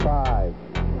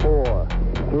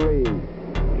3,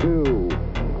 2,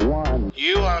 1.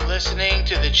 You are listening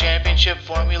to the Championship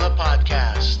Formula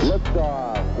Podcast.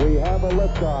 Liftoff. We have a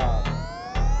liftoff.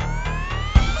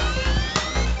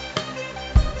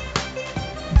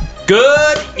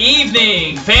 Good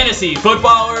evening, fantasy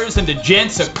footballers and the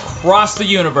gents across the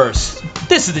universe.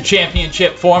 This is the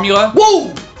Championship Formula.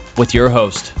 Woo! With your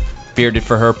host, Bearded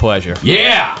for Her Pleasure.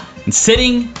 Yeah! And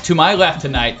sitting to my left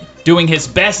tonight, doing his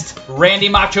best Randy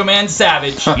Macho Man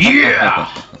Savage.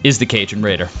 Yeah! Is the Cajun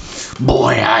Raider.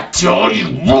 Boy, I tell you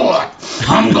what,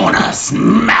 I'm gonna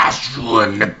smash you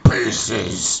into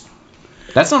pieces.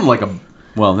 That sounded like a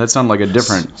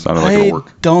different. Sounded like a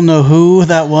work. Don't know who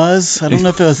that was. I don't know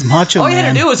if it was Macho All you had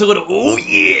Man. to do was a little, oh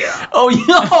yeah! Oh, yeah,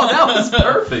 that was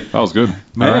perfect. That was good.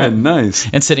 Man,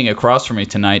 nice. And sitting across from me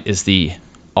tonight is the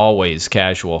always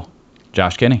casual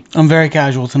Josh Kinney. I'm very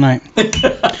casual tonight.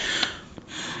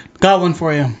 Got one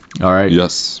for you. All right.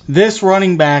 Yes. This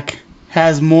running back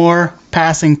has more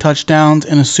passing touchdowns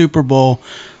in a Super Bowl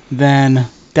than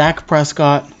Dak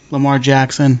Prescott, Lamar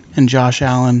Jackson, and Josh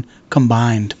Allen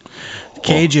combined.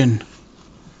 Cajun.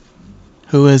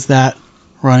 Who is that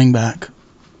running back?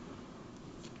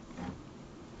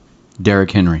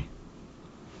 Derrick Henry.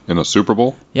 In a Super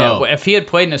Bowl? Yeah, Oh. well, if he had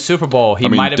played in a Super Bowl, he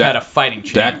might have had a fighting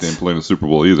chance. Dak didn't play in the Super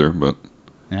Bowl either, but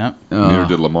Yeah. neither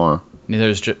did Lamar. Neither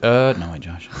is no wait,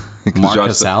 Josh.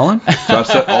 Marcus Allen? Josh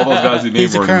said all those guys he named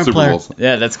He's a were in the current Super player. Bowls.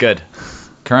 Yeah, that's good.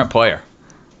 Current player.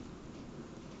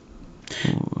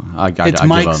 I It's give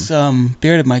Mike's, him.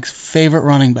 Bearded Mike's favorite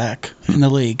running back in the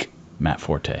league. Matt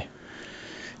Forte.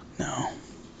 No.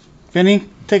 Vinny,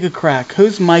 take a crack.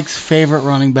 Who's Mike's favorite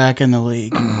running back in the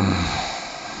league?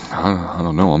 I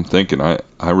don't know. I'm thinking. I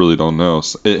really don't know.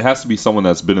 It has to be someone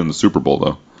that's been in the Super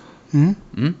Bowl, though.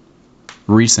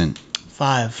 Recent.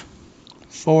 5,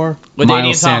 4, LaDainian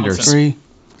Miles Sanders. Tomlinson.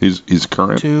 3, He's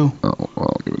current. 2, Oh,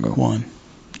 well, I don't even know. 1.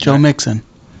 Joe Mixon.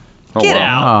 Oh, Get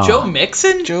wow. out. Oh. Joe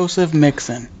Mixon? Joseph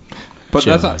Mixon. But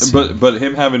that's Jones. not. But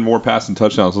him having more passing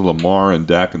touchdowns than Lamar and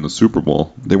Dak in the Super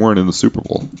Bowl, they weren't in the Super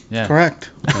Bowl. Yeah. Correct.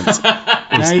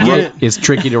 Now you get it. It's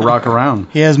tricky to rock around.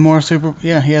 He has more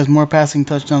passing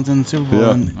touchdowns in the Super Bowl Yeah.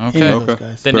 than any of those Okay.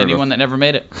 guys. Than Fair anyone enough. that never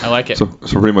made it. I like it. So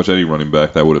pretty much any running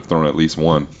back that would have thrown at least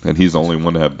one, and he's the only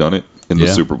one to have done it in the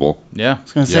Yeah. Super Bowl. Yeah. I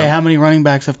was going to say, how many running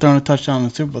backs have thrown a touchdown in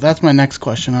the Super Bowl? That's my next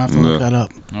question. I'll have to look Yeah. that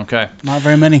up. Okay. Not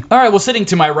very many. All right, well, sitting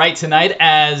to my right tonight,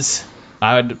 as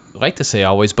I would like to say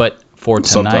always, but for tonight,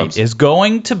 Sometimes. is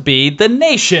going to be the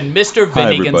nation, Mr. Hi,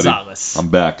 Vinny everybody. Gonzalez. I'm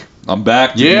back. I'm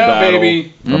back to Yeah, battle.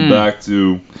 baby. I'm back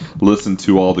to listen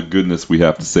to all the goodness we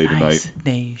have to say tonight.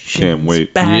 Nation. Can't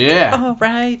wait. Back. Yeah. All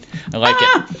right. I like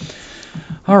it.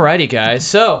 All righty, guys.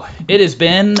 So it has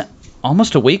been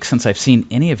almost a week since I've seen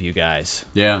any of you guys.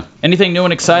 Yeah. Anything new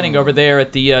and exciting over there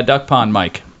at the duck pond,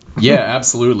 Mike? Yeah,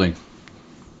 absolutely.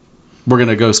 We're going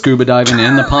to go scuba diving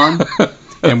in the pond,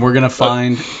 and we're going to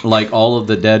find, like, all of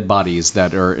the dead bodies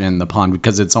that are in the pond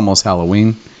because it's almost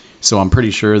Halloween. So I'm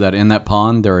pretty sure that in that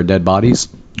pond there are dead bodies.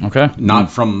 Okay.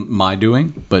 Not from my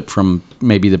doing, but from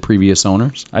maybe the previous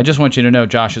owners. I just want you to know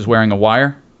Josh is wearing a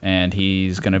wire, and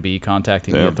he's going to be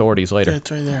contacting the Damn. authorities later.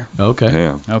 It's right there. Okay.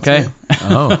 Damn. Okay.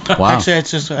 Oh, wow. Actually, it's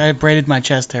just I braided my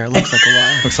chest hair. It looks like a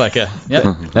wire. Looks like a yep.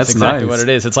 That's exactly nice. what it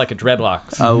is. It's like a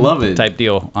dreadlocks I love it. type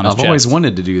deal on his I've chest. always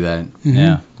wanted to do that.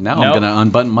 Yeah. Now Nope. I'm going to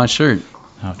unbutton my shirt.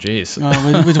 Oh, jeez.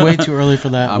 It was way too early for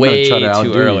that. I'm gonna Way try to too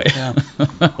outdo early. you.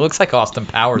 Yeah. Looks like Austin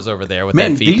Powers over there with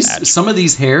Man, that feet patch. some of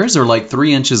these hairs are like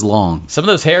 3 inches long. Some of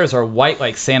those hairs are white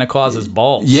like Santa Claus's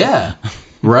balls. Yeah.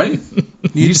 Right?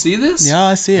 You see this? Yeah,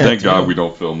 I see it. Thank God we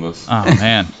don't film this. Oh,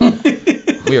 man.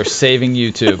 We are saving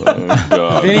YouTube. Oh,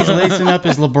 God. Vinny's lacing up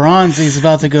his LeBrons. He's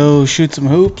about to go shoot some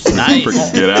hoops. Nice.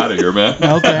 Freaking get out of here, man. Okay.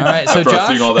 All right, so After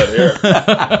seeing all Josh,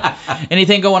 that hair.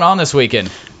 anything going on this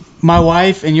weekend? My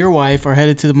wife and your wife are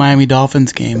headed to the Miami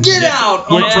Dolphins game. Get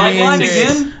out on on the Bright Line means-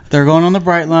 again? They're going on the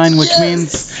Bright Line, which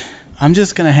means I'm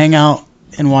just going to hang out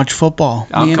and watch football.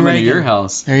 I'm Me and coming to Reagan. your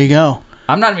house. There you go.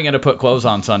 I'm not even going to put clothes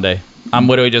on Sunday. I'm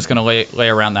literally just going to lay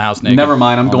around the house naked. Never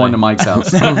mind, I'm all going day. to Mike's house.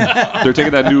 They're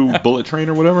taking that new bullet train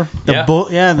or whatever. Yeah.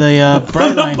 The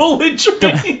Bright Line. Bullet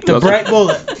train. The Bright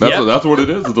Bullet. That's what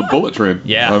it is. It's a bullet train.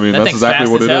 Yeah, I mean, that that's thing's exactly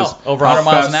fast what as it hell. is. Over How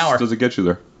 100 miles an fast hour. does it get you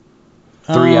there?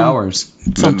 3 hours.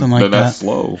 Something like then that. That's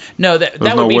slow. No, that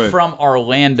There's would no be way. from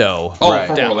Orlando. Oh, Right.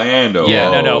 from Down. Orlando. Yeah,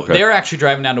 oh, no. Okay. They're actually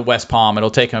driving down to West Palm. It'll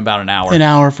take them about an hour. An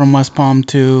hour from West Palm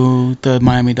to the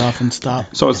Miami Dolphins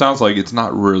stop. So it sounds like it's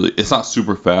not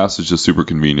super fast. It's just super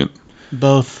convenient.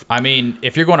 Both. I mean,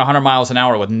 if you're going 100 miles an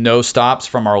hour with no stops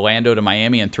from Orlando to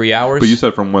Miami in 3 hours. But you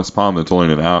said from West Palm it's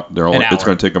only an hour. It's hour.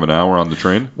 going to take them an hour on the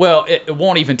train. Well, it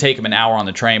won't even take them an hour on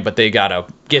the train, but they got to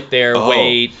get there,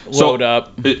 wait, load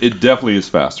up. It definitely is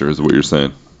faster, is what you're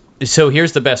saying. So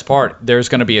here's the best part. There's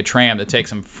going to be a tram that takes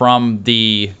them from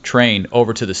the train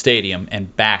over to the stadium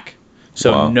and back.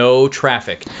 So no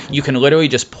traffic. You can literally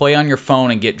just play on your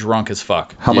phone and get drunk as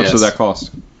fuck. How much does that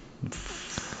cost?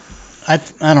 I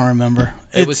don't remember.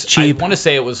 It was cheap. I want to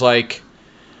say it was like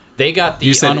they got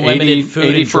the unlimited 80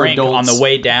 food and for drink on adults. the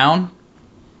way down.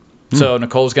 So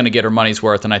Nicole's going to get her money's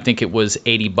worth, and I think it was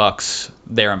 $80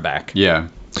 there and back. Yeah.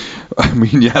 I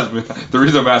mean, Yasmin, the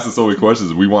reason I'm asking so many questions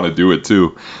is we want to do it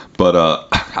too. But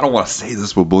I don't want to say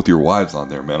this with both your wives on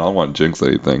there, man. I don't want to jinx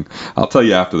anything. I'll tell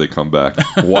you after they come back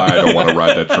why I don't want to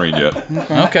ride that train yet.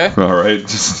 Okay. All right?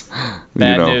 Just,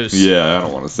 Bad news. Yeah, I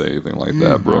don't want to say anything like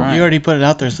that, bro. right. You already put it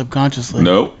out there subconsciously.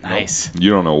 Nope. Nice. You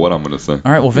don't know what I'm going to say.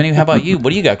 All right, well, Vinny, how about you?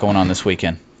 What do you got going on this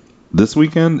weekend? This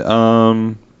weekend,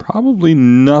 probably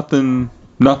nothing.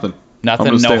 Nothing?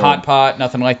 No hot pot?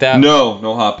 Nothing like that? No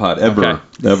hot pot. Ever. Okay.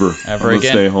 Ever. Ever I'm gonna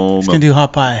again? stay home. He's gonna do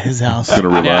hot pie at his house. I'm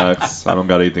going to relax. I don't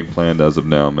got anything planned as of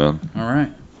now, man. All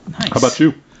right. Nice. How about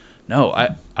you? No,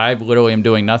 I literally am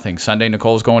doing nothing. Sunday,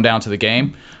 Nicole's going down to the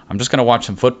game. I'm just going to watch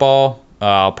some football.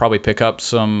 I'll probably pick up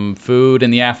some food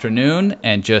in the afternoon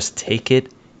and just take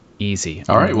it easy.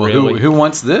 All right. Well, who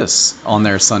wants this on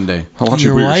their Sunday? I want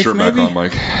you to Your put your wife, shirt back maybe? on,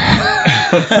 Mike.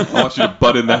 I want you to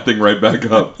button that thing right back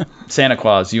up. Santa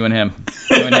Claus, you and him.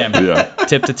 You and him. Yeah.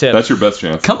 Tip to tip. That's your best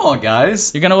chance. Come on,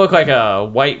 guys. You're going to look like a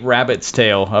white rabbit's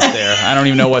tail up there. I don't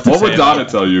even know what to What say. would Donna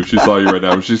tell you if she saw you right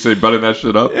now? Would she say button that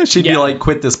shit up? She'd Yeah. be like,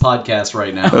 quit this podcast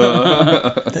right now.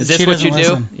 Is this She what you do?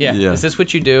 doesn't listen. Yeah. Yeah. Is this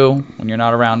what you do when you're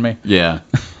not around me? Yeah.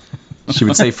 She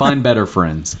would say, find better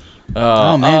friends.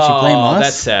 Oh, man, she blamed us?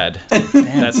 That's sad.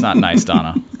 That's not nice,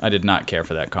 Donna. I did not care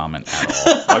for that comment at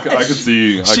all. I could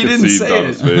see. She didn't say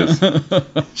Donna's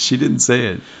face. She didn't say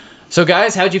it. So,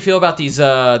 guys, how'd you feel about these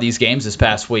games this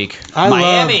past week? I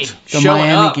Miami loved the showing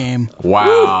Miami up. game.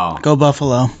 Wow. Go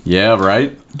Buffalo. Yeah,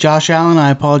 right? Josh Allen, I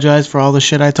apologize for all the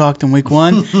shit I talked in week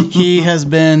 1. He has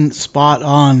been spot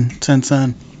on since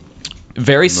then.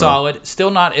 Very solid.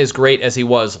 Still not as great as he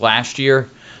was last year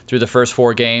through the first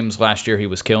 4 games. Last year he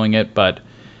was killing it, but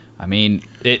I mean,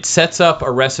 it sets up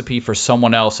a recipe for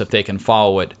someone else if they can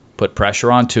follow it. Put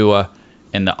pressure on Tua,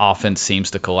 and the offense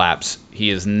seems to collapse. He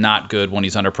is not good when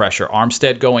he's under pressure.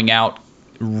 Armstead going out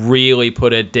really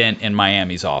put a dent in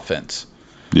Miami's offense.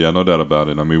 Yeah, no doubt about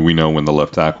it. I mean, we know when the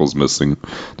left tackle's missing,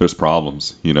 there's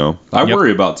problems, you know. I Yep.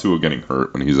 worry about Tua getting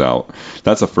hurt when he's out.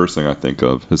 That's the first thing I think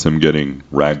of, is him getting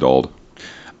ragdolled.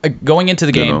 Going into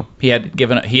the You game, know. he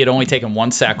had only taken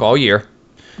 1 sack all year.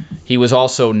 He was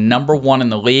also number 1 in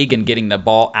the league in getting the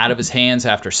ball out of his hands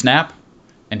after snap,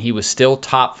 and he was still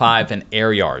top 5 in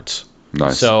air yards.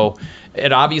 Nice. So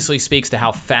it obviously speaks to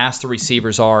how fast the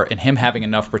receivers are and him having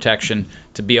enough protection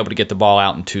to be able to get the ball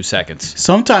out in 2 seconds.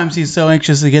 Sometimes he's so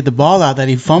anxious to get the ball out that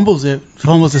he fumbles the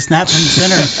snap from the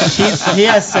center. He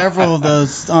has several of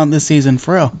those on this season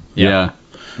for real. Yeah.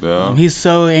 Yeah. He's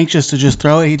so anxious to just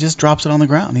throw it, he just drops it on the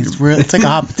ground. It's like a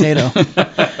hot potato.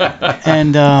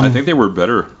 And I think they were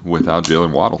better without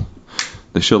Jalen Waddle.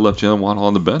 They should have left Jalen Waddle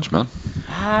on the bench, man.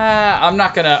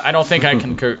 I don't think I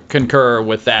can concur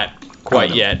with that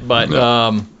quite yet, but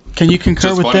No. can you concur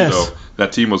Just with funny, this? though.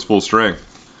 That team was full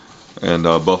strength, and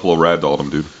Buffalo ragdolled them,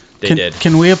 dude. they did.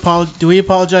 Can we do we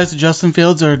apologize to Justin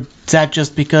Fields, or is that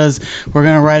just because we're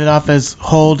gonna write it off as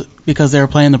hold because they were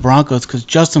playing the Broncos? Because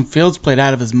Justin Fields played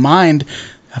out of his mind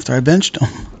after I benched him.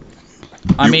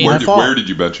 I mean, my fault. Where did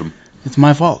you bench him? It's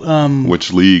my fault.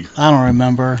 Which league? I don't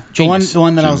remember the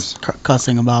one that I was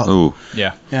cussing about. Oh,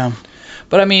 yeah. Yeah.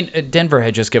 But I mean, Denver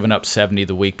had just given up 70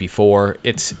 the week before.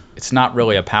 It's not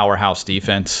really a powerhouse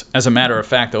defense. As a matter of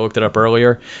fact, I looked it up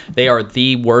earlier. They are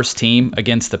the worst team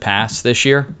against the pass this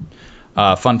year.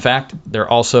 Fun fact, they're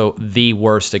also the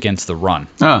worst against the run.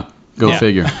 Oh, go Yeah.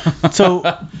 figure. So,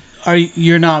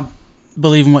 you're not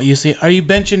believing what you see? Are you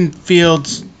benching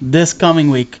Fields this coming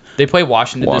week? They play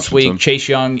Washington this week. Washington. Chase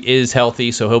Young is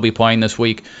healthy, so he'll be playing this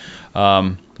week.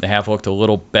 They have looked a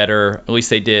little better. At least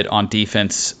they did on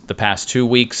defense the past 2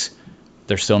 weeks.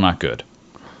 They're still not good.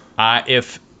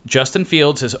 If Justin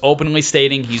Fields is openly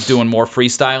stating he's doing more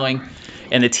freestyling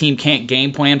and the team can't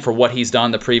game plan for what he's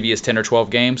done the previous 10 or 12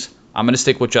 games, I'm going to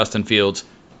stick with Justin Fields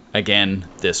again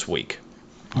this week.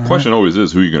 the question always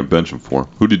is, who are you going to bench him for?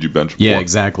 Who did you bench him Yeah, for?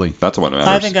 exactly. That's what matters.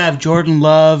 I think I have Jordan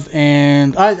Love,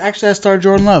 and I started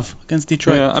Jordan Love against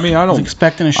Detroit. Yeah, I mean, I was don't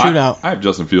expecting a shootout. I have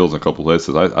Justin Fields in a couple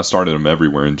places. I started him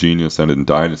everywhere in Genius and in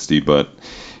Dynasty, but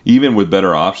even with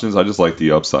better options, I just like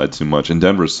the upside too much. And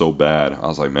Denver's so bad. I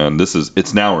was like, man,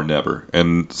 it's now or never.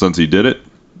 And since he did it,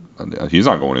 he's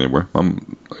not going anywhere.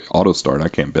 I'm auto start. I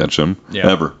can't bench him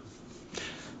ever.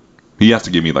 He has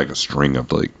to give me like a string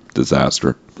of like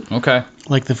disaster. Okay.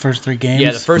 Like the first 3 games?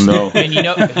 Yeah, the first. No. And you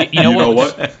know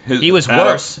what? He was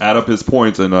worse. Add up his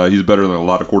points, and he's better than a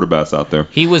lot of quarterbacks out there.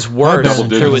 He was worse Double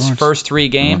through his digits. first 3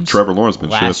 games. Trevor Lawrence been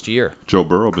last shit. year. Joe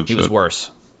Burrow been He shit. was worse.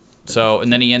 So,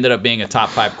 and then he ended up being a top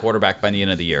 5 quarterback by the end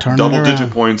of the year. Turn it Double-digit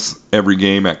around. points every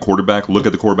game at quarterback. Look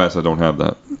at the quarterbacks that don't have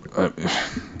that.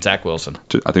 Zach Wilson.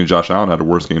 I think Josh Allen had a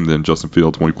worse game than Justin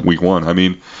Fields week 1. I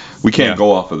mean, we can't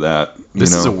go off of that.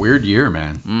 This is a weird year,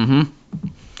 man.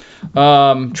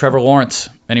 Trevor Lawrence.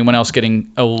 Anyone else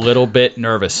getting a little bit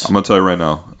nervous? I'm going to tell you right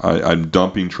now, I'm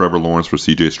dumping Trevor Lawrence for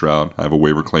C.J. Stroud. I have a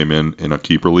waiver claim in a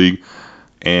keeper league,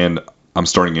 and I'm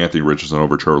starting Anthony Richardson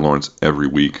over Trevor Lawrence every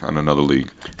week on another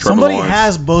league. Trevor Somebody Lawrence,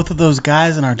 has both of those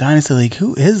guys in our Dynasty League.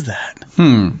 Who is that?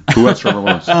 Who has Trevor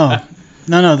Lawrence? Oh,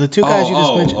 no, the 2 guys you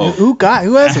just mentioned. Who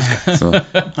has those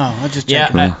guys? I just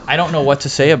checked. Yeah, I don't know what to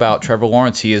say about Trevor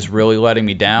Lawrence. He is really letting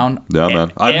me down. Yeah,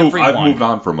 man. I've Everyone. moved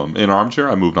on from him. In armchair,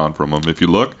 I moved on from him. If you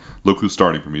look who's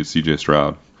starting for me is C.J.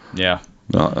 Stroud. Yeah.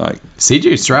 No,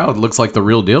 CJ Stroud looks like the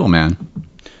real deal, man.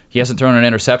 He hasn't thrown an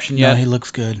interception No, yet. he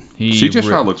looks good. C.J.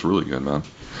 Stroud looks really good, man.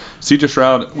 C.J.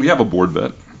 Stroud, we have a board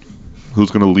bet. Who's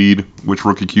going to lead? Which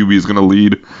rookie QB is going to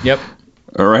lead? Yep.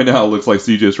 Right now, it looks like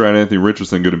C.J. Stroud and Anthony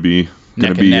Richardson going to be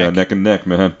neck and neck,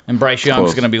 man. And Bryce Young's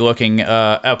Close. going to be looking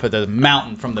up at the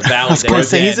mountain from the valley. I was going to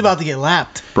say, he's about to get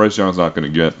lapped. Bryce Young's not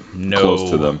going to get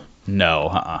close to them.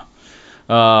 No,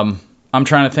 I'm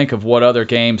trying to think of what other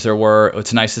games there were.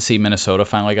 It's nice to see Minnesota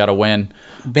finally got a win.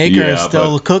 Baker Yeah, is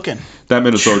still but- cooking. That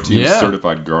Minnesota team is Yeah.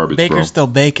 certified garbage, Baker's bro. still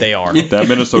baking. They are. That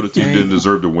Minnesota team didn't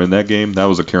deserve to win that game. That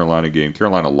was a Carolina game.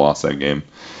 Carolina lost that game.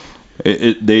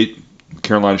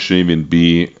 Carolina shouldn't even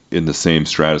be in the same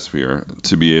stratosphere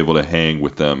to be able to hang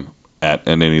with them at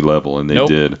any level, and they Nope.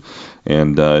 did.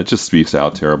 And it just speaks to how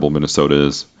terrible Minnesota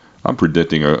is. I'm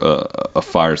predicting a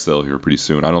fire sale here pretty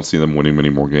soon. I don't see them winning many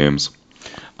more games.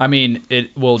 I mean,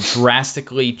 it will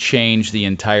drastically change the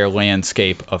entire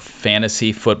landscape of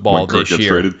fantasy football When Kirk this gets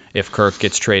year traded? if Kirk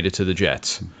gets traded to the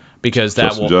Jets. Because that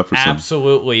Justin will Jefferson.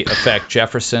 absolutely affect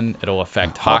Jefferson. It'll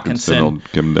affect will Hawkinson,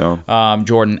 get them down.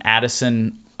 Jordan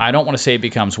Addison. I don't want to say it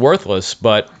becomes worthless,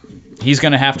 but he's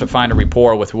going to have to find a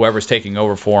rapport with whoever's taking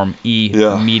over for him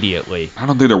immediately. I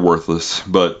don't think they're worthless,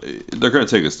 but they're going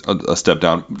to take a step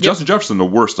down. Justin Jefferson, the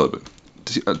worst of it.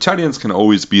 Tight ends can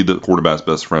always be the quarterback's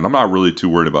best friend. I'm not really too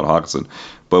worried about Hawkinson,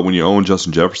 but when you own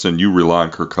Justin Jefferson, you rely on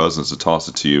Kirk Cousins to toss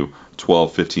it to you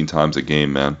 12, 15 times a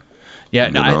game, man. Yeah,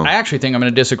 no, You know? I actually think I'm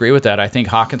going to disagree with that. I think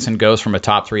Hawkinson goes from a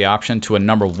top 3 option to a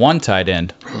number 1 tight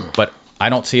end, but I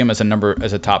don't see him as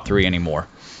a top 3 anymore.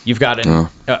 You've got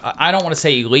I don't want to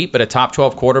say elite, but a top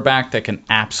 12 quarterback that can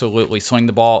absolutely swing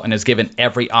the ball and is given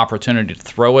every opportunity to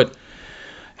throw it.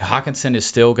 Hawkinson is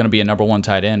still going to be a number 1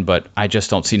 tight end, but I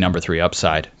just don't see number 3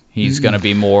 upside. He's going to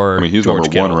be more. I mean, he's George number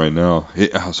Kittle. 1 right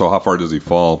now. So how far does he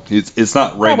fall? It's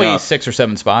not right Probably now. 6 or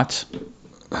 7 spots.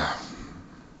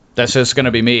 That's just going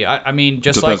to be me. I mean,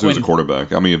 just Depends like who's when. a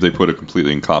quarterback. I mean, if they put a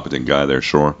completely incompetent guy there,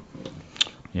 sure.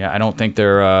 Yeah, I don't think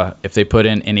they're. If they put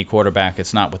in any quarterback,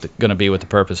 it's not going to be with the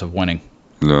purpose of winning.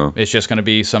 No. It's just going to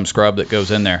be some scrub that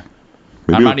goes in there.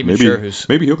 I'm not even sure who's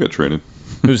Maybe he'll get traded.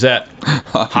 who's that.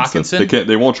 Hawkinson?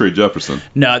 They won't trade Jefferson.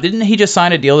 No, didn't he just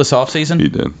sign a deal this offseason? He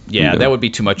did. Yeah, He did. that would be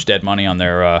too much dead money on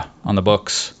their on the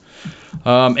books.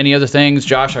 Any other things,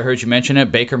 Josh? I heard you mention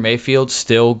it. Baker Mayfield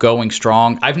still going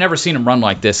strong. I've never seen him run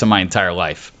like this in my entire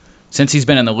life. Since he's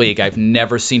been in the league, I've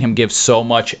never seen him give so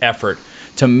much effort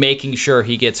to making sure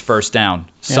he gets first down.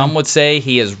 Some would say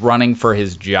he is running for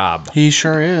his job. He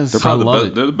sure is. They're probably love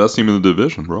it. they're the best team in the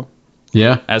division, bro.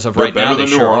 Yeah. As of They're right now, better they than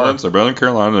New sure Orleans. are. They're better than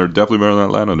Carolina. They're definitely better than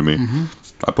Atlanta to me.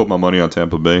 I put my money on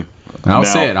Tampa Bay. I'll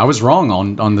say it. I was wrong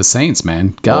on the Saints,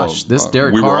 man. Gosh, this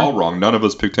Derek we Carr. were all wrong. None of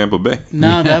us picked Tampa Bay.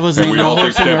 No, that wasn't And we even a all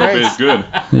think horse in the Tampa Bay is race.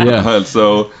 good. Yeah. And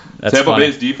so That's Tampa funny.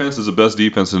 Bay's defense is the best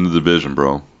defense in the division,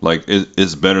 bro. Like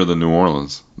it's better than New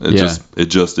Orleans. Yeah. It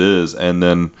just is. And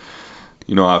then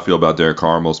you know how I feel about Derek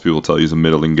Carr. Most people tell you he's a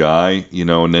middling guy,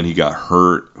 and then he got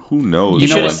hurt. Who knows? He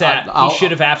know should have what? sat. I'll- He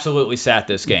should have absolutely sat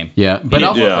this game. Yeah, but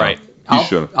I'll, Yeah. Right. He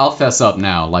should have. I'll fess up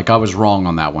now. Like I was wrong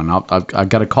on that one. I've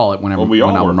got to call it whenever We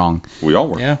when all were I'm wrong. We all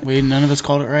were. Yeah, none of us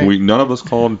called it right. None of us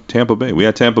called Tampa Bay. We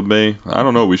had Tampa Bay. I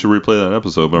don't know. We should replay that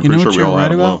episode, but I'm You pretty know sure what we all you're had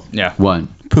right them about? low. Yeah.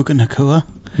 What? Puka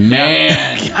Nakua.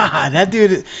 Man. God, that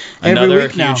dude every Another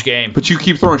week huge now. game. But you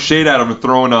keep throwing shade at him and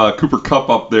throwing Cooper Kupp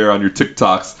up there on your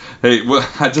TikToks. Hey, well,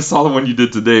 I just saw the one you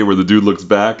did today where the dude looks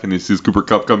back and he sees Cooper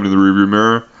Kupp coming to the rearview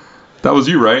mirror. That was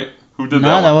you, right? Who did No,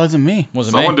 that? that one? wasn't me.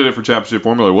 Wasn't Someone me. did it for Championship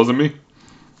Formula. It wasn't me.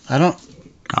 I don't.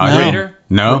 I don't- Raider?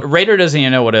 No. Raider doesn't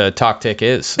even know what a talk tick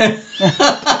is. I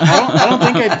don't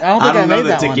think I made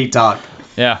that one. talk.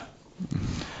 Yeah.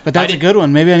 But that's a good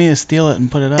one. Maybe I need to steal it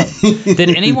and put it up. Did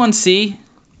anyone see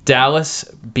Dallas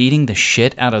beating the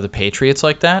shit out of the Patriots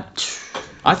like that?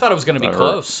 I thought it was going to be That hurt.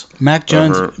 close. Mac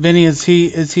Jones, hurt. Vinny, is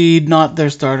he not their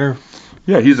starter?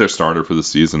 Yeah, he's their starter for the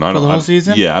season. I don't. the whole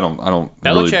season? Yeah, I don't.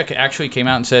 Belichick actually came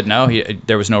out and said no.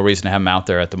 There was no reason to have him out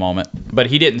there at the moment. But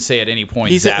he didn't say at any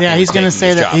point. He's Zappe yeah, was he's gonna taking say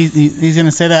his that job. he's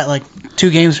gonna say that like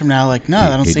 2 games from now. Like, no,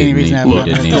 I don't He see any didn't reason to need- have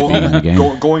he him. didn't need to be in the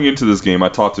game. Going into this game, I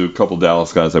talked to a couple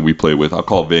Dallas guys that we played with. I'll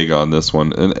call Vega on this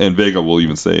one, and Vega will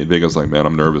even say it. Vega's like, man,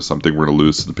 I'm nervous. I think we're going to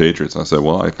lose to the Patriots. And I said,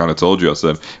 well, I kind of told you. I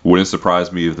said, it wouldn't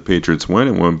surprise me if the Patriots win.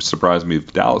 It wouldn't surprise me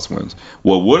if Dallas wins.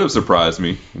 What would have surprised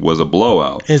me was a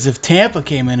blowout. Is if Tampa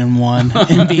came in and won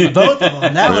and beat both of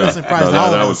them. That would have surprised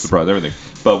all that of would us. surprise everything.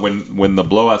 But when the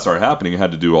blowouts started happening, it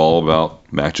had to do all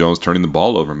about Mac Jones turning the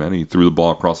ball over, man. He threw the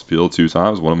ball across the field 2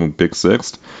 times, one of them pick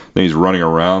sixth. Then he's running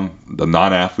around, the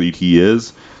non-athlete he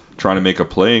is, trying to make a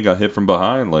play and got hit from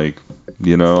behind. Like,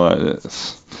 you know,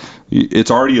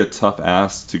 it's already a tough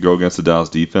ask to go against the Dallas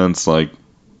defense. Like,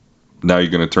 now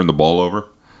you're going to turn the ball over.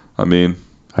 I mean,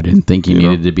 I didn't think he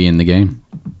needed to be in the game.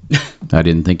 I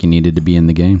didn't think he needed to be in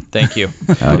the game. Thank you.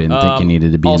 I didn't think he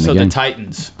needed to be in Also, the game. the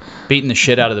Titans beating the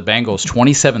shit out of the Bengals,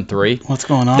 27-3. What's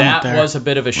going on That up there? was a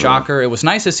bit of a shocker. It was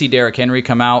nice to see Derrick Henry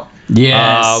come out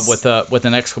Yes. with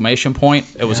an exclamation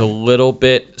point. It was a little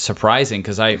bit surprising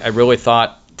because I really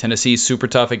thought Tennessee's super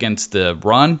tough against the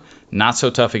run, not so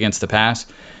tough against the pass,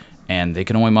 and they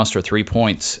can only muster 3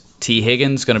 points. T.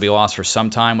 Higgins going to be lost for some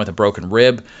time with a broken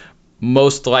rib.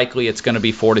 Most likely it's going to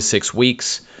be 4 to 6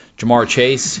 weeks. Jamar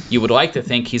Chase, you would like to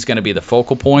think he's going to be the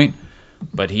focal point,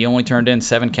 but he only turned in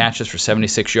 7 catches for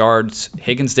 76 yards.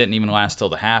 Higgins didn't even last till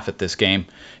the half at this game.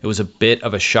 It was a bit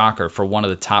of a shocker for one of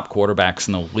the top quarterbacks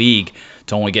in the league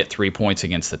to only get 3 points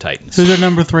against the Titans. Who's their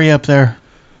number 3 up there?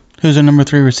 Who's their number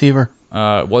 3 receiver?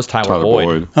 It was Tyler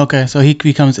Boyd. Okay, so he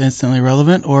becomes instantly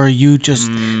relevant, or are you just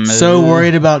so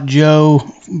worried about Joe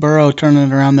Burrow turning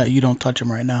it around that you don't touch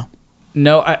him right now?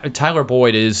 No, Tyler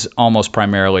Boyd is almost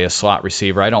primarily a slot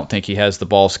receiver. I don't think he has the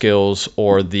ball skills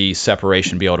or the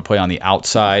separation to be able to play on the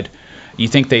outside. You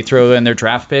think they throw in their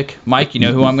draft pick? Mike, you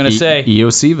know who I'm going to say.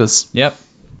 Iosivas. Yep.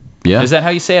 Yeah. Is that how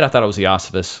you say it? I thought it was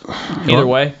Iosivas. Either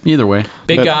way. Either way.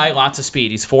 Big guy, lots of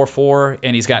speed. He's 4'4",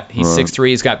 and he's 6'3",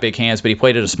 he's got big hands, but he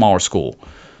played at a smaller school.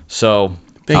 So,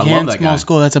 Big I love hand, that small guy.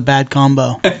 school, that's a bad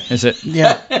combo. is it?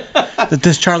 Yeah.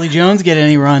 Does Charlie Jones get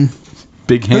any run?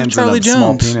 Big hands Charlie and a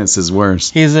small Jones? penis is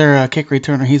worse. He's their kick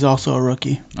returner. He's also a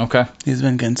rookie. Okay. He's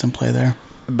been getting some play there.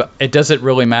 But it doesn't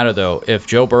really matter, though. If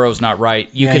Joe Burrow's not right,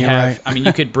 you Yeah, could you're have. right. I mean,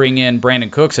 you could bring in Brandon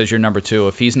Cooks as your number 2.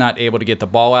 If he's not able to get the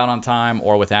ball out on time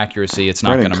or with accuracy, it's not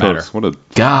going Brandon to matter. Cooks, what a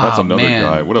God, that's another man.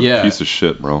 guy. What a Yeah. piece of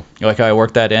shit, bro. You like how I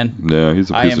worked that in? Yeah, he's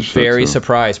a piece I am of shit. very too.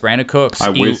 surprised. Brandon Cooks, I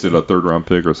wasted a 3rd round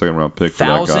pick or a 2nd round pick for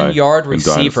that guy. 1,000-yard in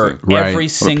receiver Dynasty. Right. every What a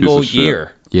single piece of shit.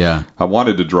 year. Yeah. I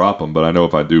wanted to drop him, but I know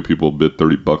if I do, people will bid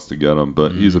 $30 to get him.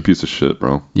 But he's a piece of shit,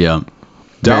 bro. Yeah.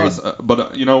 Dallas,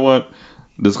 but you know what?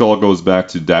 This all goes back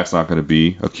to Dak's not going to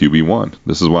be a QB1.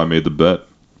 This is why I made the bet.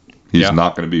 He's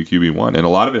not going to be a QB1. And a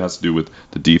lot of it has to do with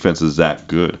the defense is that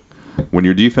good. When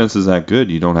your defense is that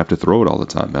good, you don't have to throw it all the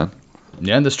time, man.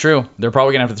 Yeah, that's true. They're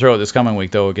probably going to have to throw it this coming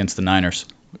week, though, against the Niners.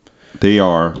 They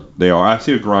are. I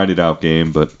see a grinded out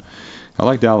game, but I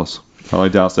like Dallas. I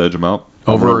like Dallas to edge them out.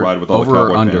 I'm gonna ride with all the over or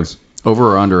Cowboy under. fans.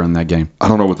 Over or under in that game. I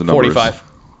don't know what the number 45. is.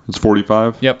 It's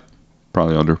 45? Yep.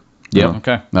 Probably under. Yeah.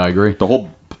 Okay. I agree.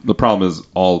 The problem is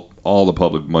all the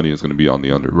public money is going to be on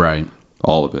the under. Right.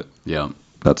 All of it. Yeah.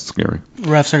 That's scary.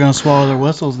 Refs are going to swallow their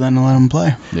whistles then and let them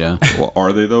play. Yeah. Well,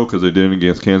 are they though? Because they did it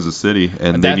against Kansas City,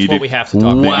 and they That's needed. what we have to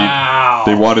talk about. Wow.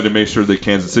 They wanted to make sure the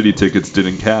Kansas City tickets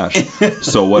didn't cash.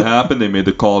 So what happened? They made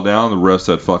the call down. The ref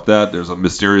said, "Fuck that." There's a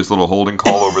mysterious little holding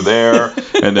call over there,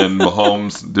 and then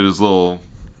Mahomes did his little.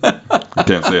 I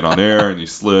can't say it on air, and he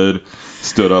stood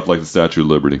up like the Statue of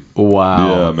Liberty. Wow.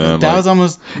 Yeah, man. That like- was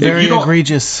almost very you don't-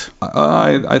 egregious.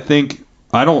 I think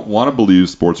I don't want to believe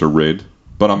sports are rigged,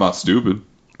 but I'm not stupid.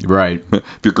 Right. If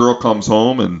your girl comes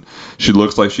home and she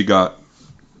looks like she got,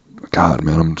 God,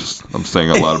 man, I'm saying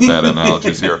a lot of bad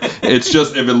analogies here. It's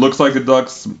just if it looks like a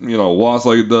duck's, walks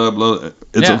like a duck,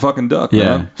 it's Yeah. a fucking duck. Yeah.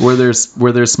 Man. Where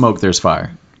there's smoke, there's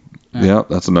fire. Yeah,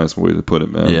 that's a nice way to put it,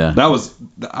 man. Yeah.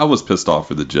 I was pissed off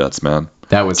for the Jets, man.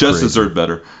 That was Jets crazy. deserved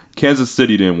better. Kansas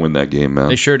City didn't win that game, man.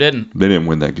 They sure didn't. They didn't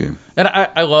win that game. And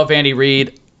I love Andy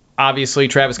Reid. Obviously,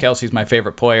 Travis Kelce's my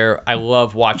favorite player. I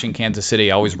love watching Kansas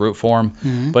City. I always root for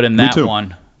him. But in that too.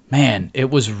 one, Man, it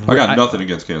was. I got nothing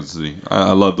against Kansas City.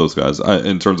 I love those guys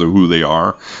in terms of who they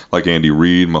are. Like Andy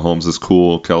Reid, Mahomes is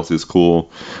cool, Kelsey is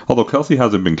cool. Although Kelsey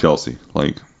hasn't been Kelsey.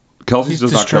 Like Kelsey's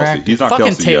just not Kelsey. He's not Fucking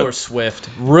Kelsey Taylor yet. Swift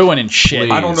ruining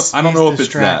shit. I don't know if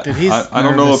it's that. I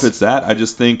don't know if it's that. I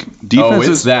just think defense it's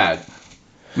is that.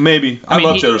 maybe. I mean,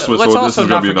 love Taylor Swift. let's So this also is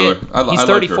gonna not be forget, another. he's I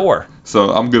 34. Like her. So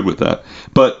I'm good with that.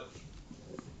 But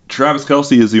Travis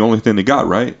Kelce is the only thing they got,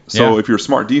 right? So Yeah. if you're a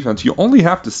smart defense, you only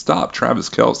have to stop Travis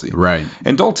Kelce. Right.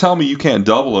 And don't tell me you can't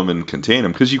double him and contain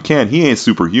him, because you can. He ain't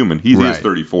superhuman. He is Right.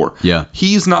 34. Yeah.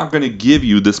 He's not going to give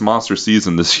you this monster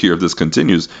season this year if this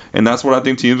continues. And that's what I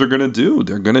think teams are going to do.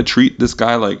 They're going to treat this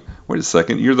guy like, wait a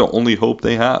second, you're the only hope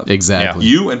they have. Exactly.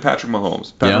 You and Patrick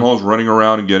Mahomes. Patrick Yeah. Mahomes running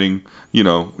around and getting,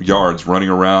 yards, running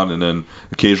around, and then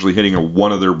occasionally hitting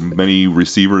one of their many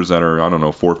receivers that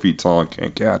are, 4 feet tall and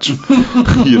can't catch.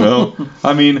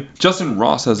 I mean, Justin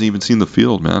Ross hasn't even seen the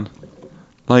field, man.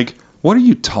 Like, what are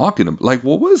you talking about? Like,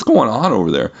 what is going on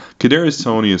over there? Kadarius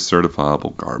Toney is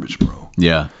certifiable garbage, bro.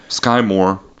 Yeah. Sky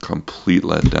Moore, complete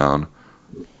letdown.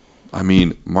 I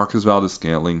mean, Marcus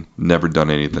Valdes-Scantling, never done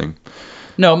anything.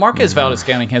 No, Marquez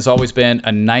Valdes-Scantling has always been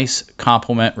a nice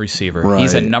complement receiver. Right.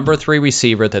 He's a number 3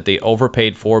 receiver that they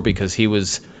overpaid for because he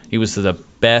was the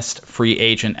best free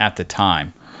agent at the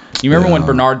time. You remember when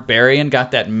Bernard Berrien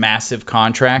got that massive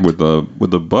contract? With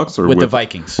the Bucks or With the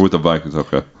Vikings. With the Vikings,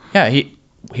 okay. Yeah, he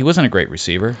wasn't a great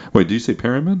receiver. Wait, did you say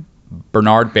Perryman?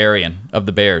 Bernard Berrien of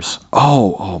the Bears.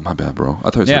 Oh, my bad, bro. I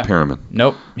thought you said Perryman.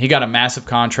 Nope. He got a massive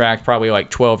contract probably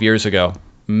like 12 years ago.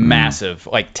 Massive.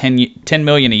 Like $10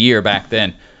 million a year back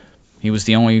then. He was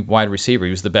the only wide receiver.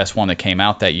 He was the best one that came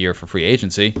out that year for free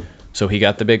agency. So he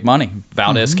got the big money.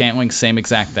 Valdes-Scantling, same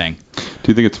exact thing.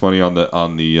 Do you think it's funny on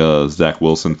the Zach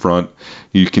Wilson front?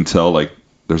 You can tell, like,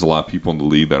 there's a lot of people in the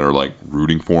league that are, like,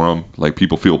 rooting for him. Like,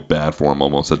 people feel bad for him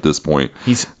almost at this point.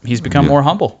 He's become more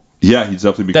humble. Yeah, he's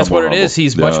definitely become That's more what it humble. is.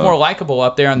 He's much more likable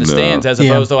up there in the stands as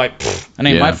opposed to like, it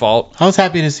ain't my fault. I was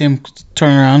happy to see him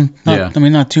turn around.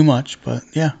 Not too much, but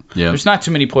yeah. There's not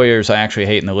too many players I actually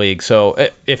hate in the league.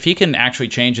 So if he can actually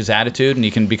change his attitude and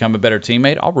he can become a better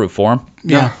teammate, I'll root for him.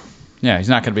 Yeah. Yeah, he's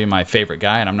not going to be my favorite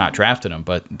guy, and I'm not drafting him,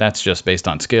 but that's just based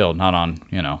on skill, not on,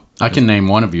 I can name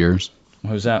one of yours.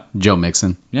 Who's that? Joe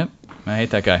Mixon. Yep. I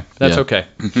hate that guy. That's okay.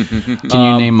 Can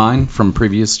you name mine from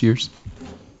previous years?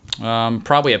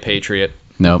 Probably a Patriot.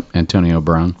 Nope, Antonio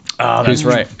Brown. Oh, that's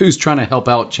right. Who's trying to help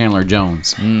out Chandler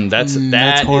Jones? That's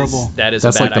horrible. That's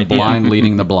a bad like the idea. Blind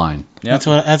leading the blind. Yep.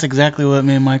 That's exactly what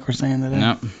me and Mike were saying today.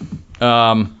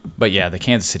 Yep. But yeah, the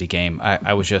Kansas City game,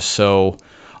 I was just so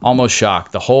almost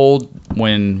shocked. The hold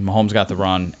when Mahomes got the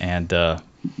run and the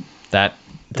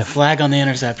flag on the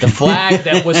interception. The flag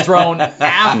that was thrown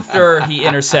after he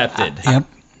intercepted. Yep.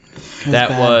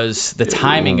 That was the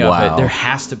timing of Wow. it. There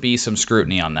has to be some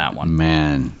scrutiny on that one.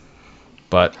 Man.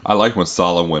 But I like when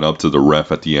Salah went up to the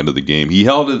ref at the end of the game. He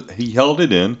held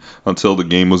it in until the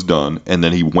game was done, and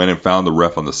then he went and found the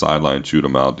ref on the sideline and chewed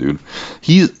him out, dude.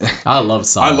 I love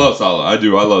Salah. I love Salah. I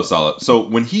do. I love Salah. So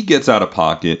when he gets out of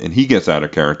pocket and he gets out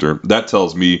of character, that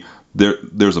tells me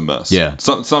there's a mess. Yeah.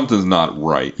 Something's not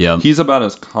right. Yep. He's about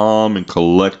as calm and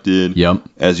collected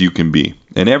as you can be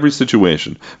in every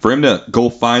situation. For him to go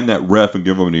find that ref and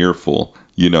give him an earful,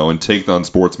 and take the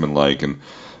unsportsmanlike, and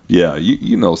yeah,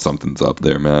 you know something's up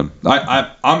there, man.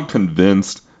 I'm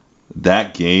convinced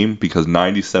that game, because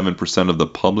 97% of the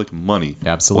public money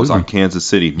was on Kansas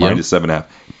City, -7.5.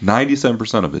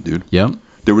 97% of it, dude. Yep.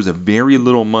 There was a very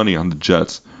little money on the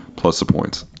Jets plus the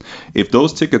points. If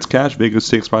those tickets cash, Vegas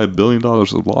takes probably $1 billion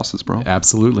of losses, bro.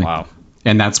 Absolutely. wow.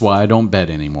 And that's why I don't bet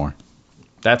anymore.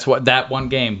 That's what that one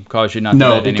game caused you not to No,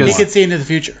 bet because- anymore. You could see into the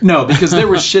future. No, because there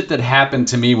was shit that happened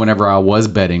to me whenever I was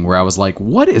betting where I was like,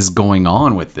 what is going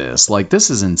on with this? Like, this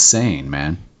is insane,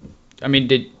 man. I mean,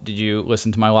 did you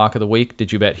listen to my lock of the week?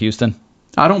 Did you bet Houston?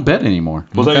 I don't bet anymore.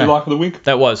 Was that Okay. your lock of the week?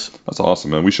 That was. That's awesome,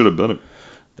 man. We should have done it.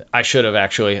 I should have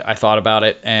actually. I thought about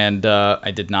it and I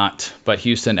did not. But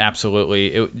Houston, absolutely.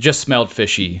 It just smelled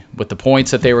fishy with the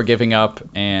points that they were giving up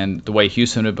and the way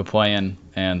Houston had been playing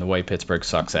and the way Pittsburgh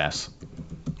sucks ass.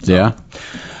 Yeah.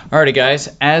 Alrighty, guys.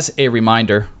 As a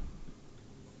reminder,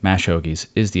 Mash Hoagies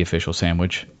is the official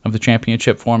sandwich of the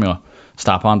championship formula.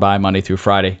 Stop on by Monday through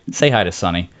Friday. Say hi to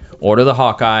Sonny. Order the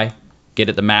Hawkeye. Get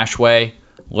it the Mash way.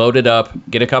 Load it up.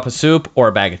 Get a cup of soup or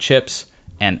a bag of chips.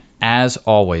 And as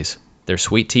always, their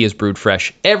sweet tea is brewed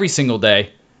fresh every single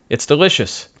day. It's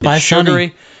delicious. By It's sugary.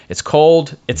 Sonny. It's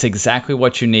cold. It's exactly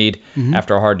what you need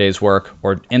after a hard day's work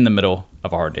or in the middle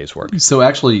of a hard day's work. So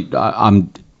actually,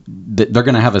 I'm they're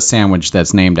going to have a sandwich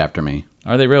that's named after me.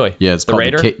 Are they really? Yeah, it's the called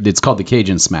Raider? it's called the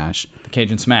Cajun Smash. The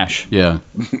Cajun Smash. Yeah.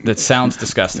 That sounds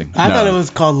disgusting. I thought it was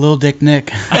called Lil Dick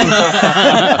Nick.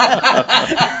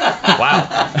 Wow.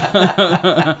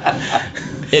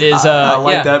 It is. I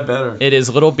like that better. It is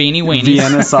little beanie weenies.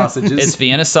 Vienna sausages. It's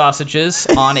Vienna sausages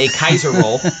on a Kaiser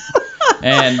roll.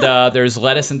 And there's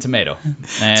lettuce and tomato.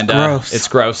 And gross. it's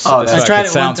gross. Oh, It's I like- tried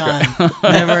it one sounds great. time.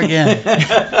 Never again.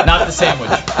 Not the sandwich.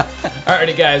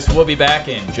 Alrighty, guys. We'll be back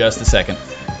in just a second.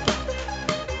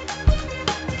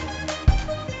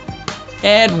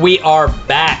 And we are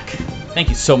back. Thank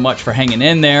you so much for hanging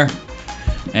in there.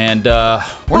 And we're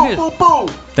gonna,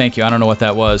 thank you. I don't know what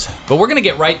that was, but we're gonna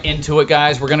get right into it,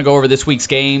 guys. We're gonna go over this week's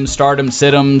games, stardom,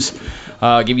 situms,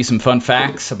 give you some fun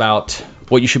facts about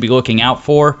what you should be looking out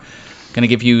for. Gonna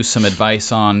give you some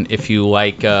advice on if you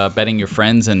like betting your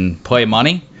friends and play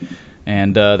money,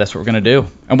 and that's what we're gonna do.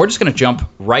 And we're just gonna jump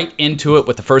right into it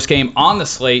with the first game on the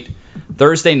slate.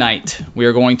 Thursday night, we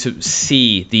are going to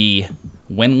see the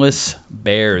winless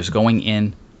Bears going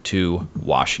into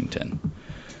Washington.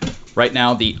 Right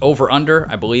now, the over-under,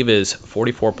 I believe, is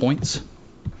 44 points.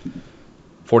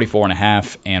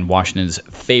 44.5, and Washington is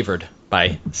favored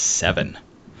by 7.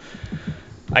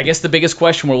 I guess the biggest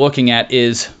question we're looking at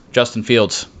is Justin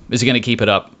Fields. Is he going to keep it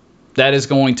up? That is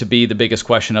going to be the biggest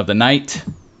question of the night.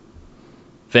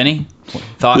 Vinny,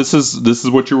 thoughts? This is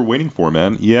what you were waiting for,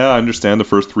 man. Yeah, I understand the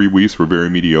first 3 weeks were very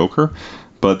mediocre,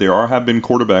 but there have been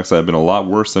quarterbacks that have been a lot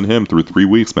worse than him through 3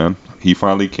 weeks, man. He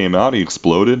finally came out. He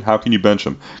exploded. How can you bench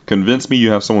him? Convince me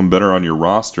you have someone better on your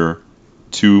roster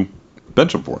to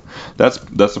bench him for. That's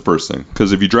the first thing.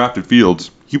 Because if you drafted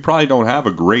Fields, you probably don't have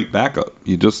a great backup.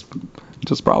 You just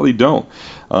probably don't.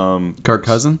 Kirk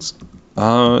Cousins?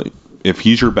 If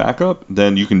he's your backup,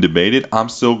 then you can debate it. I'm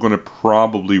still going to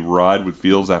probably ride with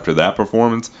Fields after that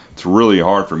performance. It's really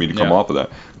hard for me to come off of that.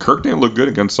 Kirk didn't look good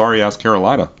against sorry-ass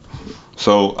Carolina.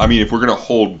 So, I mean, if we're going to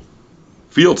hold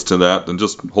Fields to that, then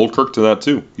just hold Kirk to that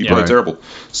too. He played terrible.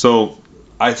 So,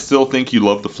 I still think you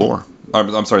love the floor.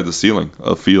 I'm sorry, the ceiling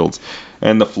of Fields.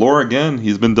 And the floor, again,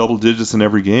 he's been double digits in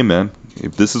every game, man.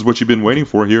 If this is what you've been waiting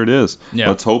for, here it is. Yeah.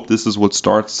 Let's hope this is what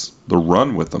starts the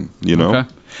run with them, you know? Okay.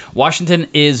 Washington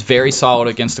is very solid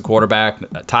against the quarterback,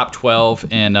 top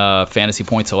 12 in fantasy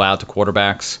points allowed to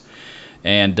quarterbacks.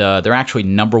 And they're actually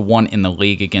number 1 in the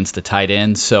league against the tight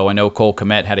ends. So I know Cole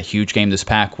Kmet had a huge game this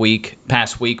past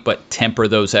week, but temper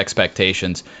those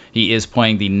expectations. He is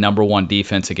playing the number 1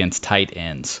 defense against tight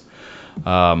ends.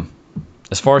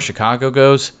 As far as Chicago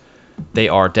goes, they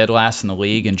are dead last in the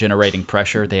league in generating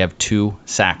pressure. They have 2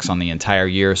 sacks on the entire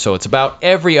year. So it's about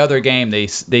every other game they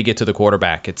get to the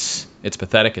quarterback. It's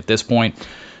pathetic at this point.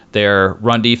 Their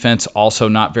run defense also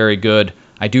not very good.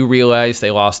 I do realize they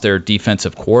lost their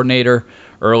defensive coordinator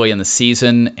early in the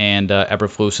season, and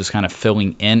Eberflus is kind of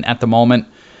filling in at the moment,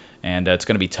 and it's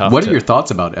going to be tough. What are your thoughts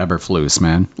about Eberflus,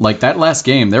 man? Like that last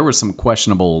game, there were some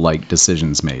questionable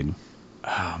decisions made.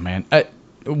 Oh, man.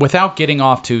 Without getting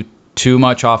off too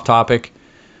much off topic,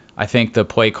 I think the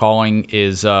play calling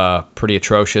is pretty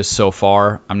atrocious so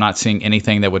far. I'm not seeing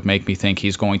anything that would make me think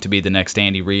he's going to be the next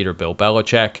Andy Reid or Bill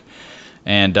Belichick.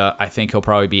 And I think he'll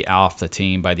probably be off the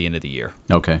team by the end of the year.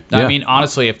 Okay. I mean,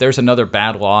 honestly, if there's another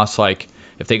bad loss, like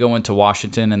if they go into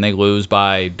Washington and they lose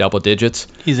by double digits,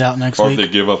 He's out next Or week. if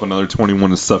they give up another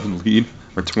 21-7 lead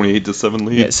or 28-7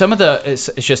 lead. yeah, some of it's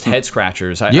just head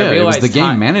scratchers. I it was realize the game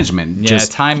time- management. Yeah,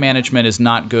 time management is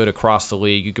not good across the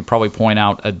league. You could probably point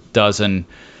out a dozen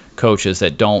coaches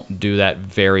that don't do that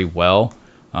very well.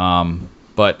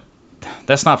 But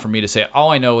that's not for me to say. All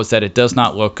I know is that it does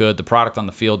not look good. The product on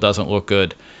the field doesn't look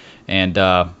good,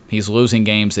 and he's losing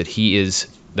games that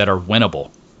are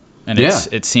winnable. And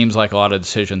it seems like a lot of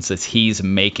decisions that he's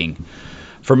making.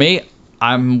 For me,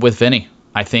 I'm with Vinny.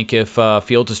 I think if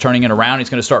Fields is turning it around, he's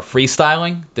going to start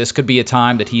freestyling. This could be a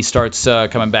time that he starts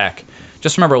coming back.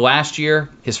 Just remember, last year,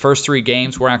 his first 3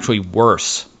 games were actually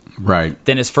worse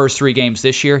than his first 3 games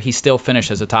this year. He still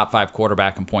finished as a top 5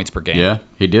 quarterback in points per game. Yeah,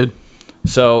 he did.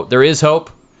 So there is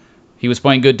hope. He was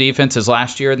playing good defenses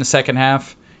last year in the second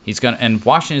half. And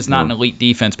Washington is not an elite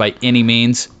defense by any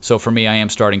means. So for me, I am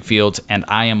starting Fields, and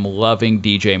I am loving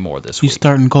DJ Moore this week. He's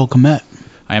starting Cole Kmet.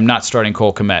 I am not starting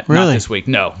Cole Kmet. Really? Not this week.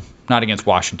 No, not against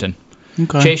Washington.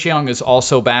 Okay. Chase Young is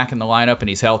also back in the lineup, and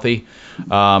he's healthy.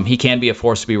 He can be a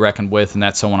force to be reckoned with, and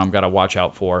that's someone I'm going to watch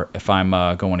out for if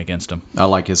I'm going against him. I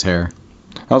like his hair.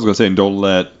 I was going to say, don't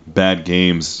let bad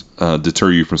games deter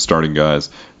you from starting guys.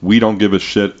 We don't give a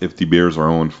shit if the Bears are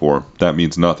 0-4. That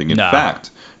means nothing. In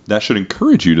fact, that should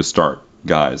encourage you to start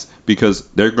guys because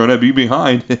they're going to be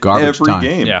behind Garbage every time.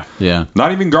 game. Yeah. Yeah.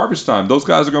 Not even garbage time. Those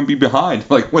guys are going to be behind,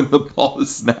 like when the ball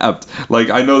is snapped. Like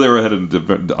I know they were ahead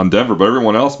on Denver, but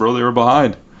everyone else, bro, they were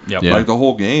behind. Yep. Yeah. Like the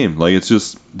whole game. Like it's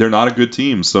just they're not a good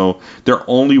team. So their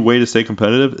only way to stay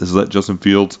competitive is let Justin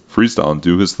Fields freestyle and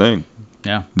do his thing.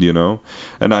 Yeah. You know?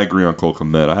 And I agree on Cole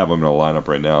Kmet. I have him in a lineup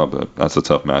right now, but that's a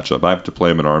tough matchup. I have to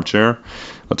play him in armchair.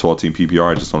 A 12-team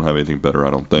PPR. I just don't have anything better, I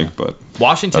don't think. But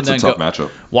Washington that's a tough matchup.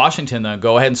 Washington then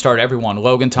go ahead and start everyone.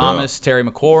 Logan Thomas, Terry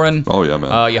McLaurin, Oh yeah,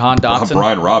 man. Jahan Dotson,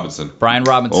 Brian Robinson. Brian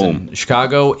Robinson. Boom.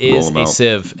 Chicago is Roll 'em a out.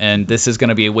 sieve, and this is going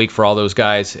to be a week for all those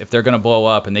guys. If they're going to blow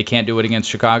up and they can't do it against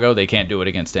Chicago, they can't do it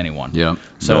against anyone. Yeah.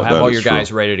 So Yeah, have that all is your true.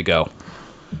 guys ready to go.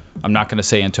 I'm not going to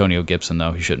say Antonio Gibson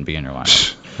though. He shouldn't be in your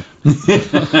lineup.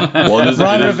 Well, it is,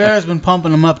 Ron Rivera's been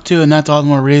pumping him up too, and that's all the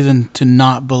more reason to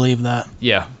not believe that.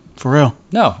 Yeah. For real.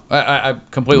 No, I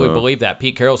completely No. believe that.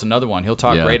 Pete Carroll's another one. He'll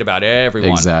talk Yeah. great about everyone.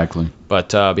 Exactly. But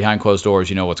behind closed doors,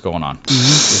 you know what's going on.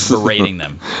 He's berating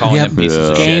them, calling Yep. them pieces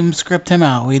of shit. Game script him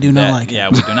out. We do not That- like it. yeah,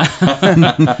 we do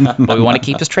not. But we want to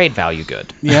keep his trade value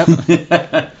good. Yep.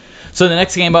 So the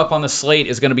next game up on the slate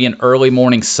is going to be an early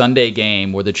morning Sunday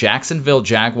game where the Jacksonville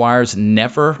Jaguars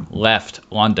never left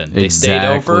London. They stayed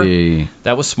over. Exactly.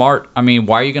 That was smart. I mean,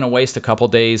 why are you going to waste a couple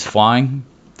days flying?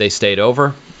 They stayed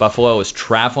over. Buffalo is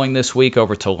traveling this week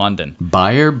over to London.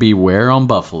 Buyer beware on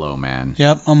Buffalo, man.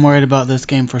 Yep. I'm worried about this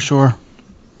game for sure.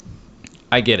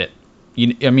 I get it.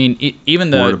 Even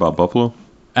the worried about Buffalo.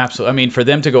 absolutely. I mean, for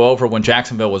them to go over when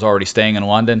Jacksonville was already staying in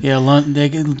London. Yeah,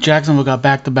 Jacksonville got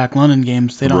back-to-back London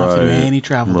games. They don't have to do Right. any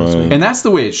travel this Right. week. And that's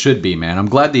the way it should be, man. I'm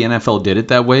glad the NFL did it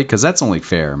that way because that's only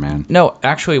fair, man. No,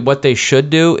 actually, what they should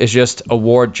do is just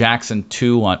award Jacksonville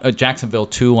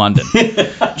to London.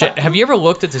 Have you ever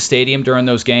looked at the stadium during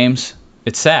those games?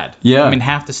 It's sad. Yeah. I mean,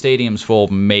 half the stadium's full,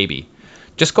 maybe.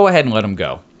 Just go ahead and let them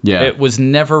go. Yeah. It was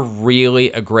never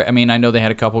really a great. I mean, I know they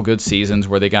had a couple good seasons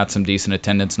where they got some decent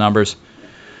attendance numbers.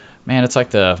 Man, it's like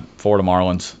the Florida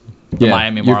Marlins. The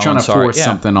Miami Marlins. You're trying to force Yeah.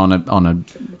 something on a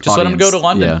Just let them go to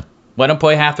London. Yeah. Let them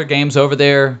play half their games over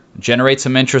there. Generate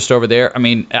some interest over there. I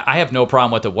mean, I have no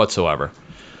problem with it whatsoever.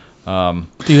 Do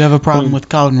you have a problem with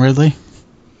Calvin Ridley?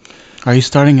 Are you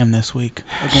starting him this week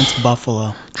against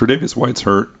Buffalo? Tre'Davious White's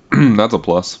hurt. That's a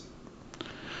plus.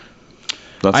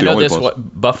 That's I the know only this. plus.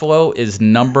 Buffalo is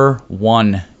number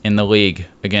 1 in the league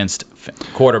against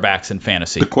quarterbacks in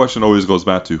fantasy. The question always goes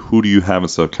back to who do you have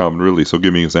instead of Calvin Ridley? So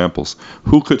give me examples.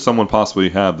 Who could someone possibly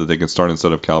have that they can start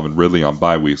instead of Calvin Ridley on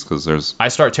bye weeks? Because I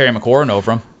start Terry McLaurin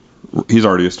over him. he's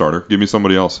already a starter. Give me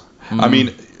somebody else. I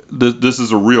mean, this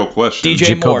is a real question. DJ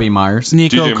Jacoby Moore. Myers.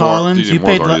 Nico DJ Moore- Collins. DJ You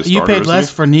Moore's paid already a you starter, paid isn't less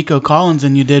he? for Nico Collins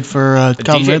than you did for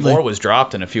Calvin DJ Ridley. Moore was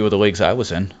dropped in a few of the leagues I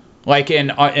was in. Like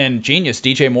in Genius,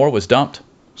 DJ Moore was dumped.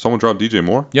 Someone dropped DJ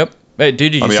Moore? Yep. Hey,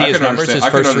 did you I mean, see I his can numbers? understand. His I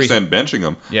can first three. understand benching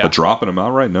him, Yeah. but dropping him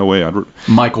outright, no way.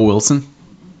 Michael Wilson.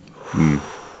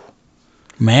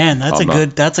 Man, that's I'm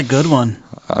that's a good one.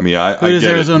 I mean, I Who does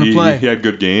get Arizona it. play? He had a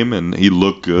good game and he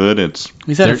looked good.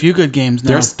 He's had a They're- few good games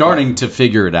now. They're starting to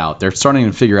figure it out. They're starting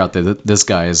to figure out that this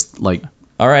guy is like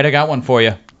All right, I got one for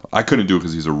you. I couldn't do it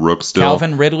because he's a rook still.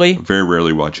 Calvin Ridley Very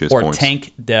rarely will I chase or points.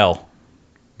 Tank Dell.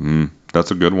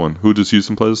 That's a good one. Who does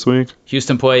Houston play this week?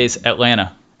 Houston plays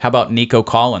Atlanta. How about Nico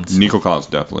Collins? Nico Collins,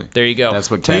 definitely. There you go.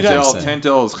 that's what So you Tank got- said. Tank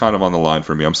Dell is kind of on the line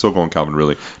for me. I'm still going Calvin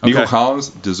Ridley. Nico Okay. Collins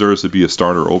deserves to be a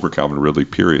starter over Calvin Ridley,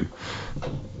 period.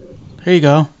 Here you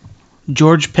go.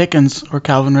 George Pickens or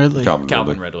Calvin Ridley.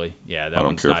 Calvin Ridley. Yeah, that I don't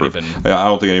one's care not for. even. I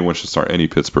don't think anyone should start any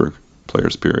Pittsburgh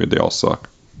players, period. They all suck.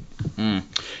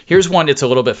 Here's one that's a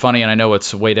little bit funny, and I know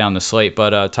it's way down the slate,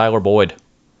 but Tyler Boyd.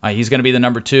 He's going to be the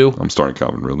number 2. I'm starting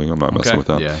Calvin Ridley. I'm not messing Okay. with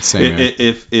that. Yeah, same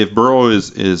here. If Burrow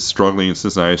is struggling and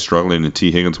Cincinnati is struggling and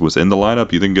T. Higgins was in the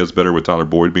lineup, you think it gets better with Tyler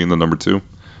Boyd being the number 2? No.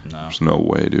 There's no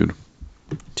way, dude.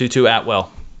 2-2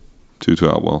 Atwell. 2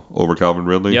 Outwell over Calvin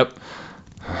Ridley. Yep.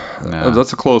 Nah.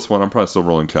 That's a close one. I'm probably still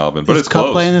rolling Calvin, but Is it's Cup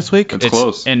close. playing this week? It's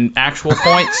close. In actual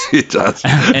points, It does.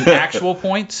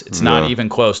 it's not Yeah. even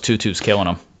close. 2-2's killing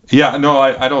him. Yeah, no,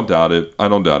 I don't doubt it. I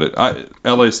don't doubt it.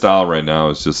 LA style right now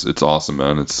is just it's awesome,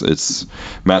 man. It's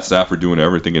Matt Stafford doing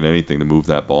everything and anything to move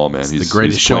that ball, man. the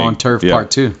greatest show on turf,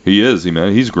 part 2. He is,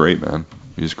 man. He's great, man.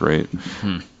 He's great.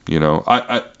 You know,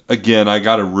 I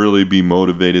got to really be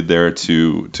motivated there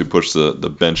to push the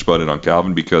bench button on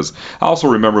Calvin because I also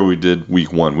remember we did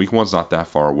week 1. Week 1's not that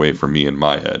far away from me in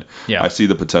my head. Yeah. I see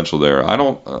the potential there. I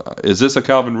don't. Is this a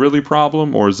Calvin Ridley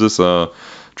problem or is this a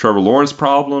Trevor Lawrence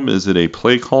problem? Is it a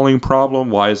play calling problem?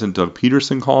 Why isn't Doug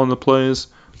Peterson calling the plays?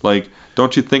 Like,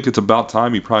 don't you think it's about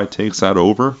time he probably takes that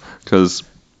over? Because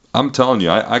I'm telling you,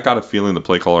 I got a feeling the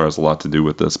play caller has a lot to do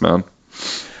with this, man.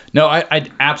 No, I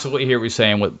absolutely hear what you're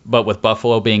saying, but with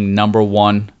Buffalo being number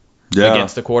one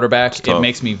against the quarterback, it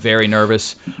makes me very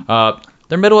nervous.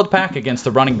 They're middle of the pack against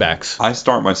the running backs. I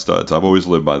start my studs. I've always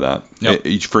lived by that.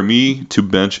 Yep. For me to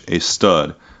bench a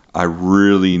stud, I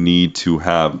really need to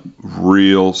have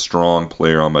real strong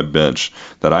player on my bench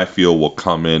that I feel will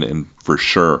come in and for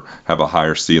sure have a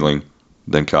higher ceiling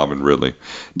than Calvin Ridley.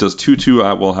 Does Tutu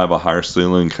will have a higher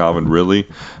ceiling than Calvin Ridley?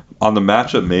 On the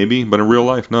matchup, maybe, but in real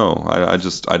life, no.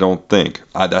 I don't think.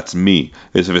 That's me.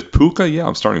 If it's Puka, yeah,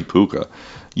 I'm starting Puka.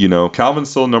 Calvin's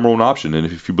still the number one option, and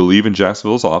if you believe in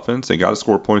Jacksonville's offense, they got to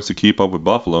score points to keep up with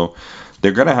Buffalo.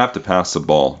 They're going to have to pass the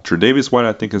ball. Tre'Davious White,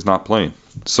 I think, is not playing.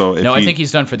 I think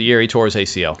he's done for the year. He tore his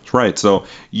ACL. Right. So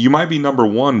you might be number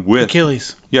one with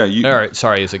Achilles. Yeah. All right.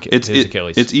 Sorry, his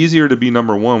Achilles. It's easier to be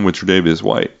number one with Tre'Davious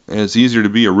White, and it's easier to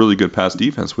be a really good pass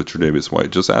defense with Tre'Davious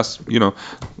White. Just ask.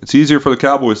 It's easier for the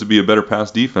Cowboys to be a better pass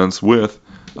defense with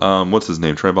what's his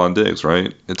name, Trayvon Diggs.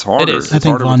 Right. It's harder. It is. I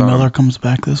think Von Miller comes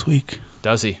back this week.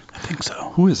 Does he? I think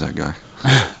so. Who is that guy?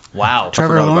 Wow.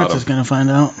 Trevor Lawrence is going to find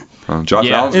out. Josh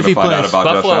Allen's going to find out about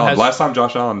Buffalo Josh Allen. Last time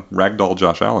Josh Allen ragdolled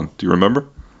Josh Allen. Do you remember?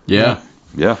 Yeah.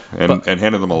 Yeah, and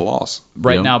handed them a loss.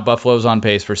 Right now, Buffalo's on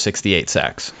pace for 68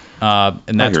 sacks.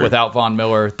 And that's without Von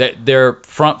Miller. Their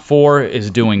front four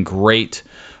is doing great.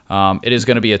 It is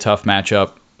going to be a tough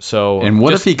matchup. And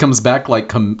what if he comes back like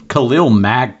Khalil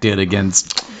Mack did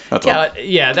against... That's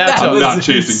not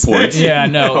chasing points. Yeah,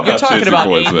 no. You're talking about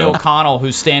points, Aiden O'Connell,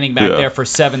 who's standing back there for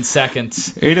 7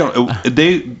 seconds.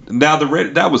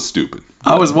 That was stupid.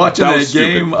 I was watching that game.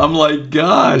 Stupid. I'm like,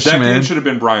 gosh, that man. game should have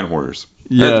been Brian Hoyer's.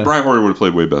 Yeah. Brian Hoyer would have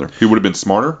played way better. He would have been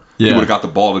smarter. Yeah. He would have got the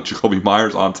ball to Jacoby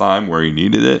Myers on time where he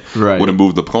needed it. Right. Would have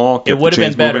moved the ball. It would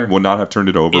have been better. Would not have turned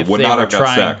it over. Would not have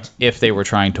got sacked. If they were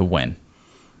trying to win.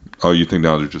 Oh, you think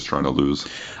now they're just trying to lose?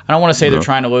 I don't want to say they're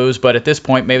trying to lose, but at this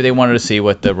point, maybe they wanted to see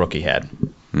what the rookie had.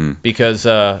 Because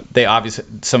they obviously,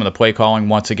 some of the play calling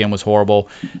once again was horrible.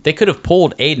 They could have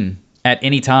pulled Aiden at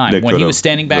any time. When he was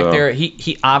standing back there,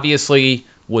 he obviously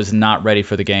was not ready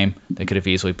for the game. They could have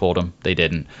easily pulled him. They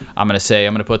didn't. I'm going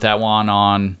to put that one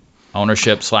on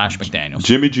ownership / McDaniels.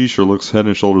 Jimmy G sure looks head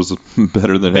and shoulders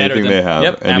better than anything they have.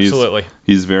 Yep, and absolutely.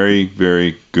 He's very,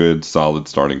 very good, solid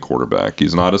starting quarterback.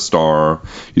 He's not a star.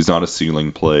 He's not a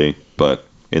ceiling play. But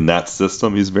in that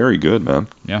system, he's very good, man.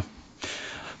 Yeah.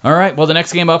 All right, well, the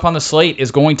next game up on the slate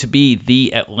is going to be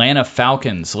the Atlanta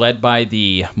Falcons, led by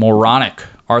the moronic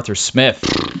Arthur Smith,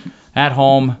 at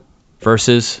home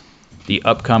versus the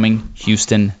upcoming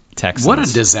Houston Texans. What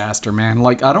a disaster, man.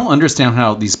 Like, I don't understand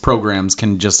how these programs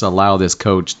can just allow this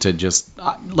coach to just,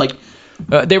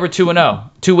 they were 2-0.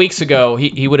 2 weeks ago,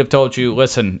 he would have told you,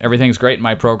 listen, everything's great in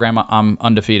my program. I'm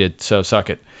undefeated, so suck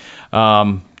it.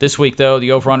 This week, though,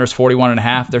 the over-under is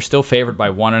 41.5. They're still favored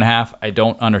by 1.5. I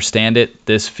don't understand it.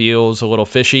 This feels a little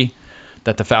fishy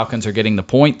that the Falcons are getting the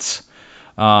points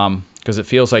because it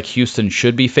feels like Houston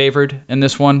should be favored in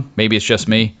this one. Maybe it's just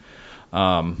me.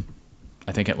 I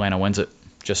think Atlanta wins it.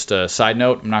 Just a side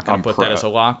note, I'm not going to put that as a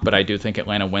lock, but I do think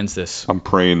Atlanta wins this. I'm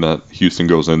praying that Houston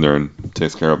goes in there and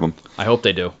takes care of them. I hope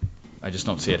they do. I just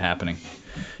don't see it happening.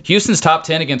 Houston's top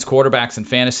 10 against quarterbacks in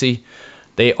fantasy.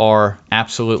 They are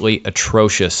absolutely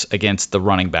atrocious against the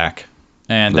running back.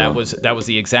 And that was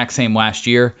the exact same last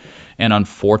year. And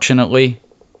unfortunately,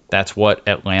 that's what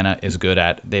Atlanta is good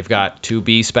at. They've got two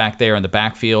beasts back there in the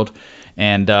backfield.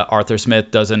 And Arthur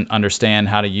Smith doesn't understand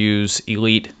how to use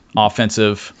elite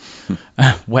offensive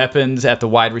weapons at the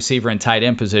wide receiver and tight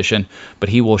end position, but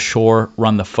he will sure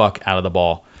run the fuck out of the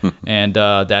ball. And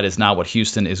that is not what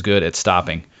Houston is good at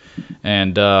stopping.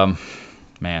 And,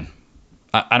 man,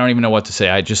 I don't even know what to say.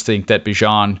 I just think that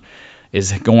Bijan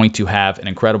is going to have an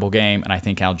incredible game, and I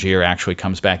think Algier actually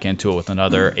comes back into it with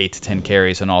another 8 to 10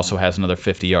 carries and also has another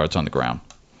 50 yards on the ground.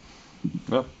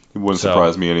 Yeah, it wouldn't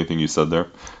surprise me anything you said there.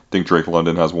 I think Drake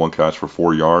London has one catch for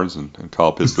 4 yards, and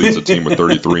Kyle Pitts leads the team with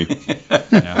 33.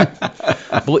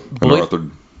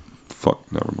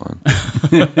 Never mind.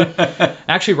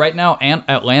 Actually, right now,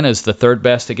 Atlanta is the third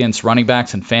best against running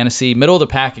backs in fantasy. Middle of the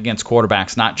pack against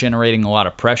quarterbacks, not generating a lot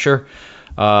of pressure.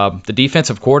 The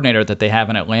defensive coordinator that they have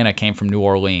in Atlanta came from New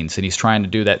Orleans, and he's trying to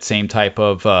do that same type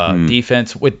of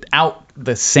defense without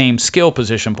the same skill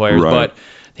position players, but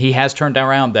he has turned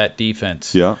around that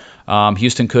defense. Yeah.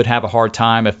 Houston could have a hard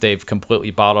time if they've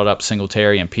completely bottled up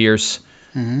Singletary and Pierce.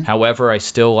 Mm-hmm. However, I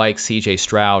still like C.J.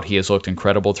 Stroud. He has looked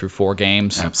incredible through 4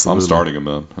 games. Absolutely. I'm starting him,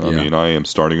 man. I mean, I am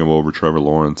starting him over Trevor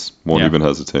Lawrence. Won't even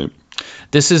hesitate.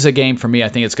 This is a game for me. I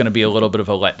think it's going to be a little bit of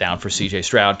a letdown for C.J.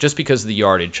 Stroud just because of the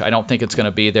yardage. I don't think it's going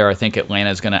to be there. I think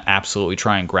Atlanta is going to absolutely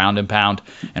try and ground and pound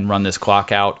and run this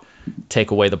clock out,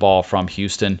 take away the ball from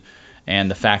Houston. And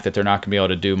the fact that they're not going to be able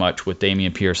to do much with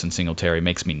Dameon Pierce and Singletary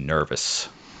makes me nervous.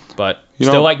 But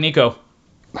still like Nico.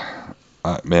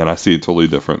 Man, I see it totally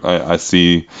different. I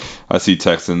see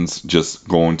Texans just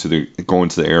going to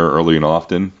the air early and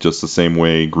often, just the same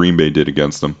way Green Bay did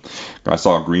against them. I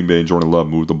saw Green Bay and Jordan Love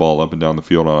move the ball up and down the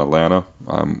field on Atlanta.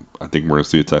 I think we're going to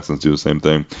see the Texans do the same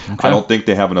thing. Okay. I don't think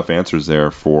they have enough answers there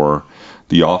for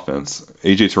the offense.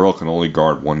 A.J. Terrell can only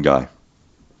guard one guy.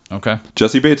 Okay.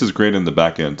 Jesse Bates is great in the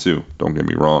back end too. Don't get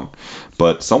me wrong,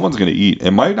 but someone's going to eat.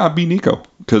 It might not be Nico,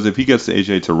 because if he gets to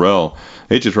A.J.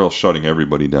 Terrell's shutting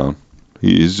everybody down.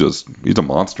 He's a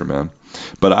monster, man.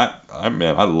 But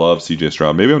I love C.J.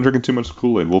 Stroud. Maybe I'm drinking too much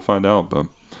Kool-Aid. We'll find out. But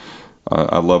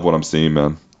I love what I'm seeing,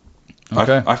 man.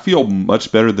 Okay. I feel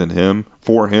much better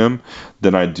for him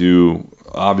than I do,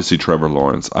 obviously, Trevor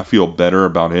Lawrence. I feel better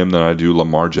about him than I do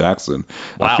Lamar Jackson.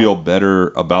 Wow. I feel better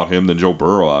about him than Joe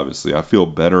Burrow, obviously. I feel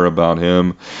better about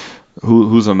him.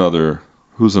 Who's another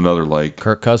like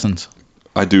Kirk Cousins?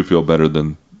 I do feel better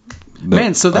than.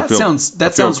 Man, so that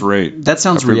sounds great. That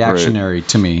sounds reactionary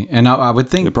to me, and I would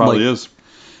think it probably is.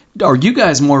 Are you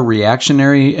guys more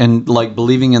reactionary and like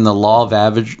believing in the law of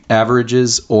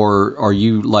averages, or are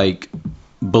you like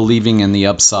believing in the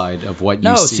upside of what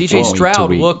you see? No, CJ Stroud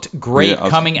looked great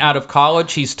coming out of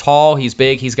college. He's tall, he's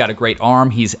big, he's got a great arm,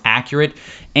 he's accurate,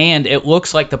 and it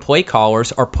looks like the play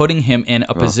callers are putting him in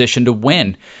a position to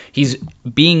win. He's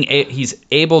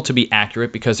able to be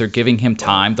accurate because they're giving him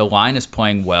time. The line is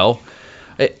playing well.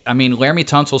 I mean, Laramie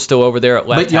Tunsil's still over there at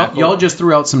left tackle. But y'all just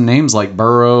threw out some names like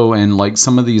Burrow and like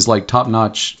some of these like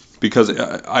top-notch. Because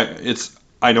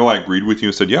I know I agreed with you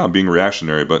and said, yeah, I'm being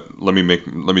reactionary, but let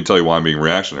me tell you why I'm being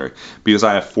reactionary. Because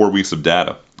I have 4 weeks of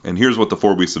data. And here's what the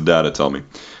 4 weeks of data tell me.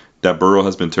 That Burrow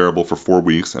has been terrible for 4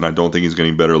 weeks, and I don't think he's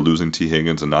getting better losing T.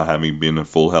 Higgins and not having been in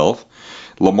full health.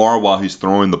 Lamar, while he's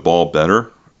throwing the ball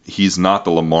better, he's not the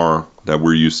Lamar that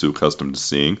we're used to, accustomed to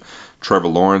seeing. Trevor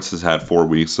Lawrence has had 4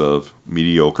 weeks of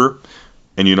mediocre.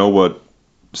 And you know what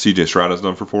C.J. Stroud has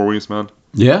done for 4 weeks, man?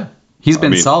 Yeah. He's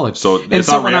been solid. So it's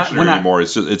not reactionary anymore.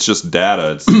 It's just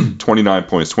data. It's 29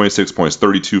 points, 26 points,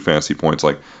 32 fantasy points.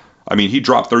 He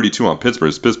dropped 32 on Pittsburgh.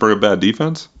 Is Pittsburgh a bad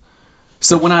defense?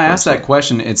 So when I ask that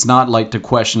question, it's not like to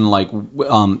question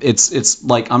it's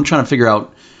like I'm trying to figure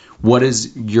out what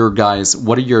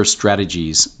are your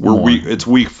strategies? It's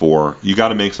week 4. You got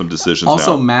to make some decisions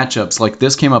also, now. Matchups. Like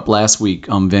this came up last week,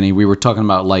 Vinny. We were talking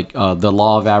about the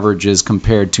law of averages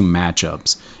compared to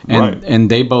matchups. And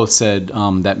they both said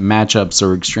that matchups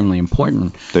are extremely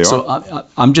important. They are. So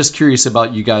I'm just curious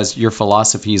about you guys, your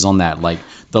philosophies on that. Like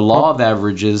the law of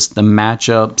averages, the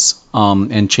matchups,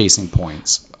 and chasing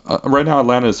points. Right now,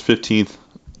 Atlanta is 15th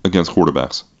against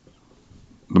quarterbacks.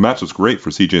 The matchup's great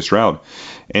for C.J. Stroud.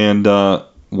 And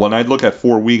when I look at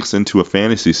 4 weeks into a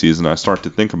fantasy season, I start to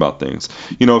think about things.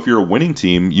 If you're a winning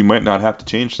team, you might not have to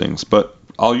change things. But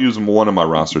I'll use one of my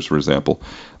rosters, for example.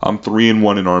 I'm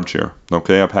 3-1 in armchair.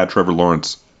 Okay, I've had Trevor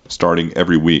Lawrence starting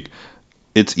every week.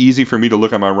 It's easy for me to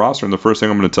look at my roster, and the first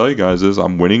thing I'm going to tell you guys is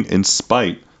I'm winning in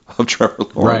spite of Trevor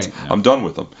Lawrence. Right. I'm done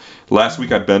with him. Last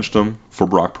week I benched him for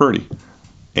Brock Purdy.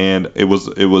 And it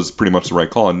was pretty much the right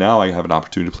call. And now I have an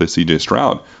opportunity to play C.J.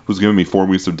 Stroud, who's giving me 4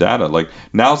 weeks of data.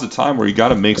 Now's the time where you got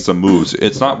to make some moves.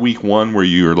 It's not week 1 where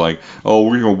you're like, oh,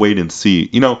 we're going to wait and see.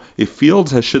 If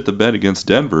Fields has shit the bed against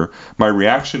Denver, my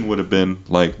reaction would have been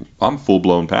like, I'm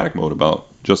full-blown panic mode about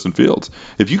Justin Fields.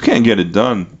 If you can't get it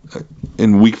done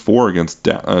in week 4 against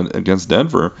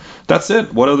Denver, that's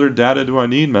it. What other data do I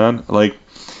need, man?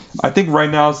 I think right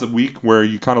now is the week where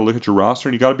you kind of look at your roster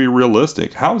and you got to be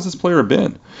realistic. How has this player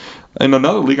been? In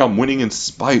another league, I'm winning in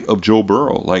spite of Joe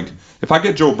Burrow. If I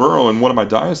get Joe Burrow in one of my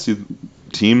dynasty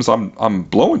teams, I'm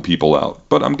blowing people out.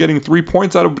 But I'm getting 3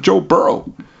 points out of Joe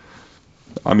Burrow.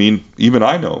 Even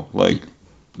I know,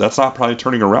 that's not probably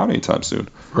turning around anytime soon.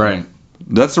 Right.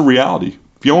 That's the reality.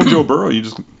 If you own Joe Burrow,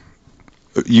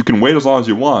 you can wait as long as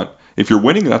you want. If you're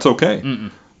winning, that's okay.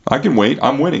 Mm-mm. I can wait.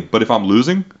 I'm winning. But if I'm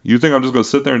losing, you think I'm just going to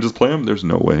sit there and just play him? There's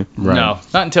no way. Right. No,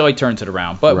 not until he turns it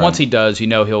around. But once he does,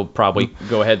 he'll probably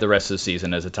go ahead the rest of the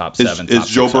season as a top 7. Is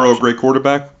Joe Burrow a great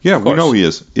quarterback? Yeah, we know he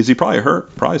is. Is he probably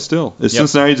hurt? Probably still. Is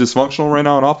Cincinnati dysfunctional right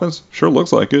now in offense? Sure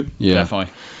looks like it. Yeah.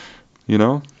 Definitely.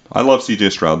 I love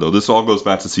C.J. Stroud, though. This all goes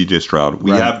back to C.J. Stroud.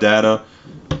 We have data.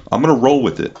 I'm going to roll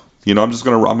with it. I'm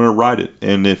going to ride it.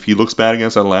 And if he looks bad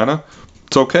against Atlanta,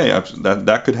 it's okay.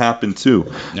 That could happen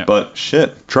too. Yep. But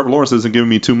shit, Trevor Lawrence isn't giving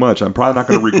me too much. I'm probably not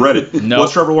going to regret it. No.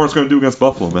 What's Trevor Lawrence going to do against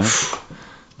Buffalo, man?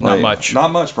 Not much.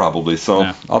 Not much, probably.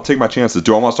 So I'll take my chances.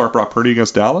 Do I want to start Brock Purdy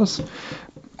against Dallas?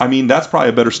 That's probably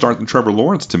a better start than Trevor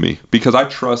Lawrence to me because I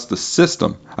trust the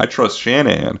system. I trust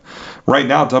Shanahan. Right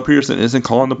now, Doug Peterson isn't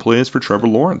calling the plays for Trevor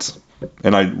Lawrence.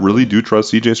 And I really do trust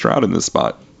C.J. Stroud in this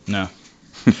spot. No.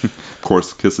 Of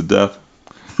course, kiss of death.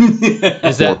 Is that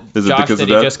Is it the Josh? kiss Did of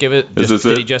he death? just give it? Is this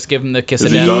Did it? he just give him the kiss Is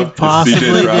of he death? done? He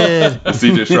possibly did. Is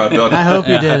C.J. Stroud done? I hope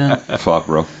he didn't. Fuck,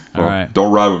 bro. All right.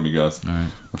 Don't ride with me, guys. All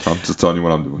right. I'm just telling you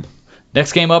what I'm doing.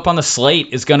 Next game up on the slate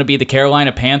is going to be the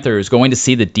Carolina Panthers going to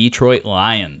see the Detroit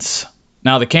Lions.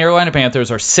 Now, the Carolina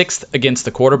Panthers are 6th against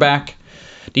the quarterback.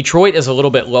 Detroit is a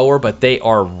little bit lower, but they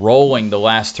are rolling the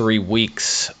last 3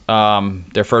 weeks.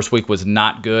 Their first week was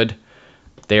not good.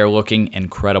 They are looking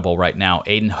incredible right now.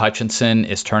 Aiden Hutchinson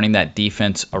is turning that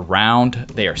defense around.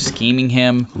 They are scheming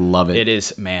him. Love it. It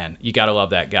is, man, you got to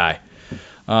love that guy.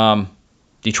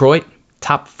 Detroit,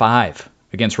 top 5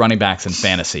 against running backs in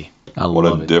fantasy. I What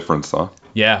love a it. difference, huh?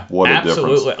 Yeah, What a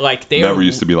absolutely. difference. Like they Never are,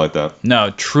 used to be like that.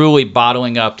 No, truly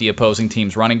bottling up the opposing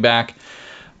team's running back.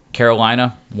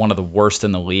 Carolina, one of the worst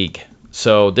in the league.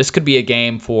 So this could be a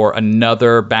game for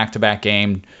another back-to-back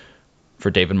game for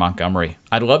David Montgomery.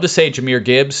 I'd love to say Jahmyr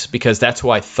Gibbs because that's who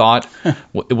I thought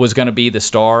was going to be the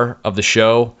star of the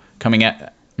show coming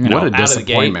at What a out of the gate.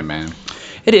 disappointment, man.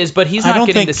 It is, but he's I not don't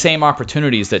getting think- the same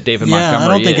opportunities that David Yeah, Montgomery I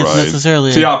don't think is. it's Right. necessarily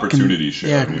It's the opportunity share,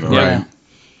 Yeah, you know, right? right.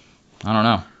 I don't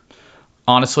know.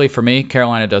 Honestly, for me,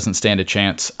 Carolina doesn't stand a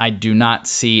chance. I do not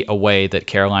see a way that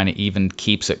Carolina even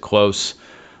keeps it close.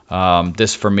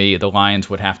 This, for me, the Lions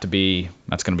would have to be,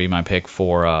 that's going to be my pick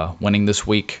for winning this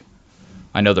week.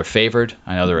 I know they're favored.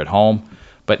 I know they're at home.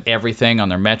 But everything on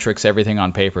their metrics, everything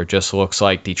on paper just looks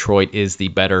like Detroit is the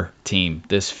better team.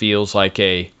 This feels like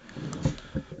a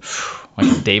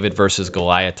David versus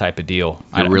Goliath type of deal.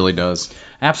 It really does.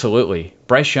 Absolutely.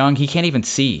 Bryce Young, he can't even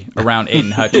see around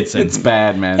Aiden Hutchinson. It's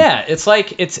bad, man. Yeah, it's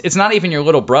like it's not even your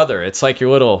little brother. It's like your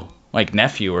little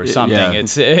nephew or something. yeah.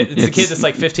 It's a kid that's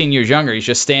like 15 years younger. He's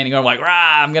just standing there like,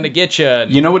 rah, I'm gonna get you.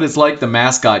 You know what it's like, the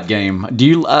mascot game. Do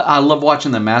you? I love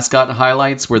watching the mascot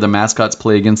highlights where the mascots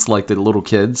play against like the little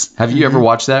kids. Have you ever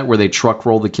watched that where they truck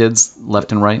roll the kids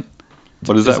left and right?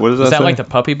 What is that? What is that? Is that say? like the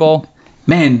Puppy Bowl?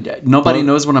 Man, nobody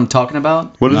knows what I'm talking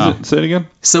about. What is No. it? Say it again.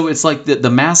 So it's like the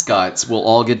mascots will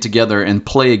all get together and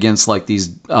play against like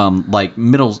these like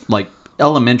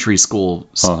elementary school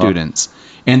students,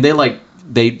 and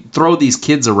they throw these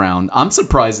kids around. I'm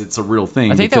surprised it's a real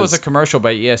thing. I think that was a because- commercial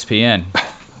by ESPN.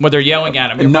 Where they're yelling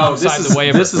at him. You're No, outside this the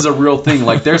waiver. this is a real thing.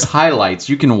 Like, there's highlights.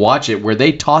 You can watch it where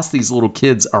they toss these little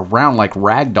kids around like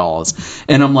rag dolls.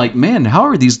 And I'm like, man, how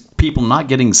are these people not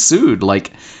getting sued?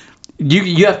 Like,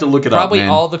 you have to look it Probably up, man.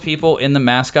 all the people in the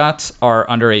mascots are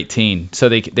under 18, so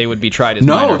they would be tried as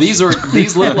No, minors.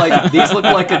 these look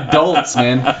like adults,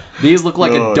 man. These look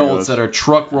like Oh, adults gosh. that are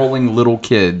truck rolling little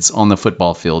kids on the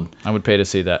football field. I would pay to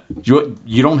see that.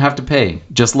 You don't have to pay.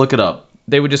 Just look it up.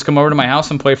 They would just come over to my house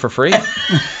and play for free.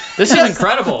 This is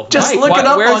incredible. Just Mike, look it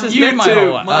up where's on this been my whole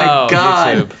YouTube. life? My Oh,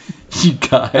 God. YouTube. You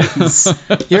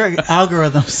guys. Your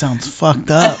algorithm sounds fucked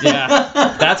up.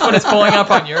 Yeah, that's what it's pulling up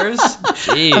on yours.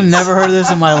 Jeez. I've never heard of this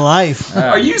in my life.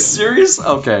 Are you serious?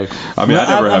 Okay. I mean, I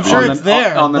never I'm have. sure either. it's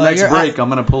there. On the but next your- break, I'm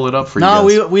going to pull it up for No,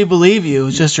 you guys. we believe you.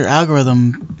 It's just your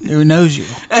algorithm who knows you.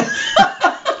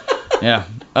 Yeah.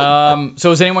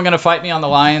 So is anyone going to fight me on the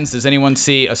Lions? Does anyone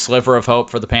see a sliver of hope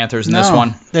for the Panthers in this No.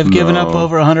 one? They've given up No.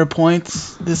 over 100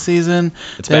 points this season.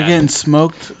 It's They're bad. getting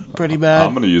smoked pretty bad.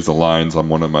 I'm going to use the Lions on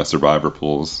one of my survivor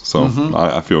pools, so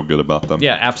I feel good about them.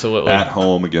 Yeah, absolutely. At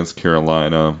home against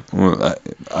Carolina.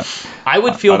 I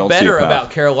would I feel don't see a better path.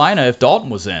 about Carolina if Dalton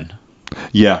was in.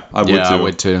 Yeah, I would too. Yeah, I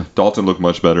would too. Dalton looked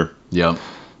much better. Yep.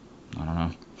 I don't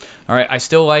know. All right, I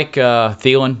still like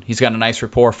Thielen. He's got a nice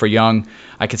rapport for Young.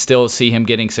 I could still see him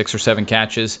getting 6 or 7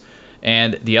 catches.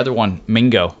 And the other one,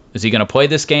 Mingo. Is he going to play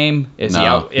this game? Is he No,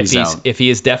 out? he's out. If he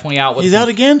is definitely out with He's out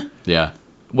again? Yeah.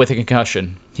 with a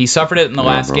concussion. He suffered it in the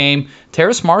last bro. game.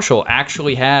 Terrace Marshall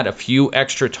actually had a few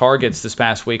extra targets this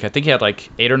past week. I think he had like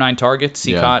 8 or 9 targets.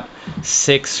 He Yeah. caught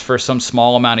 6 for some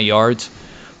small amount of yards.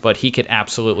 But he could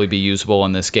absolutely be usable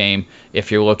in this game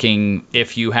if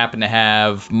you happen to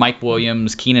have Mike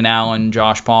Williams, Keenan Allen,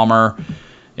 Josh Palmer.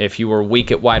 If you were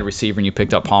weak at wide receiver and you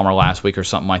picked up Palmer last week or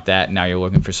something like that, and now you're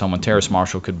looking for someone, Terrace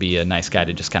Marshall could be a nice guy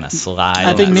to just kind of slide.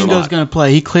 I think in that Mingo's slot. going to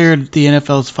play. He cleared the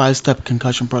NFL's 5-step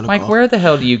concussion protocol. Mike, where the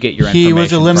hell do you get your He information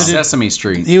was a limited- from? Sesame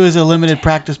Street. He was a limited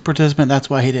practice participant. That's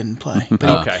why he didn't play.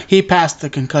 But Okay. he passed the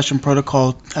concussion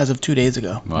protocol as of 2 days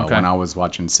ago. Well, Okay. when I was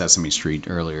watching Sesame Street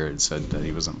earlier, it said that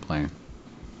he wasn't playing.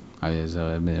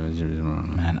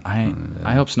 Man,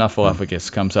 I hope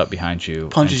Snuffleupagus comes up behind you.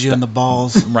 Punches and you in the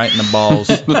balls. right in the balls.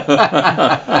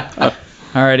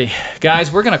 Alrighty,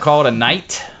 guys, we're gonna call it a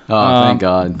night. Oh, thank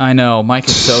God. I know, Mike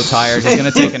is so tired. He's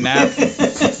gonna take a nap.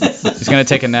 He's gonna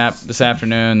take a nap this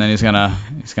afternoon. Then he's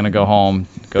gonna go home,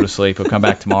 go to sleep. He'll come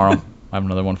back tomorrow. I have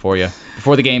another one for you.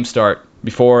 Before the games start,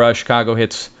 before Chicago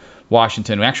hits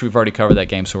Washington. Actually, we've already covered that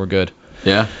game, so we're good.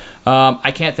 Yeah.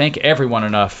 I can't thank everyone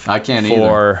enough I can't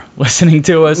for listening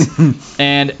to us.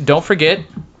 And don't forget,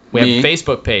 we have a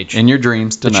Facebook page. In your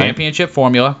dreams The tonight. Championship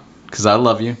Formula. Because I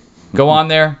love you. Go on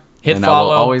there. Hit and follow.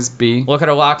 I will always be Look at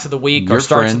our locks of the week, your our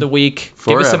starts friend of the week.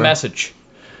 Give us a forever. message.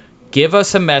 Give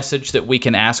us a message that we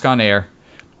can ask on air.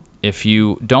 If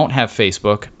you don't have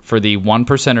Facebook, for the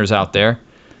 1%ers out there,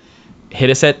 hit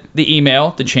us at the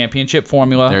email,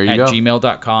 thechampionshipformula There you at go.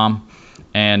 gmail.com.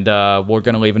 And we're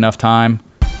going to leave enough time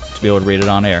to be able to read it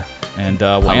on air. And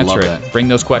we'll I answer love it. that. Bring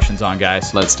those questions on,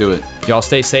 guys. Let's do it. Y'all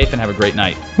stay safe and have a great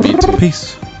night. Me too.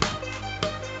 Peace.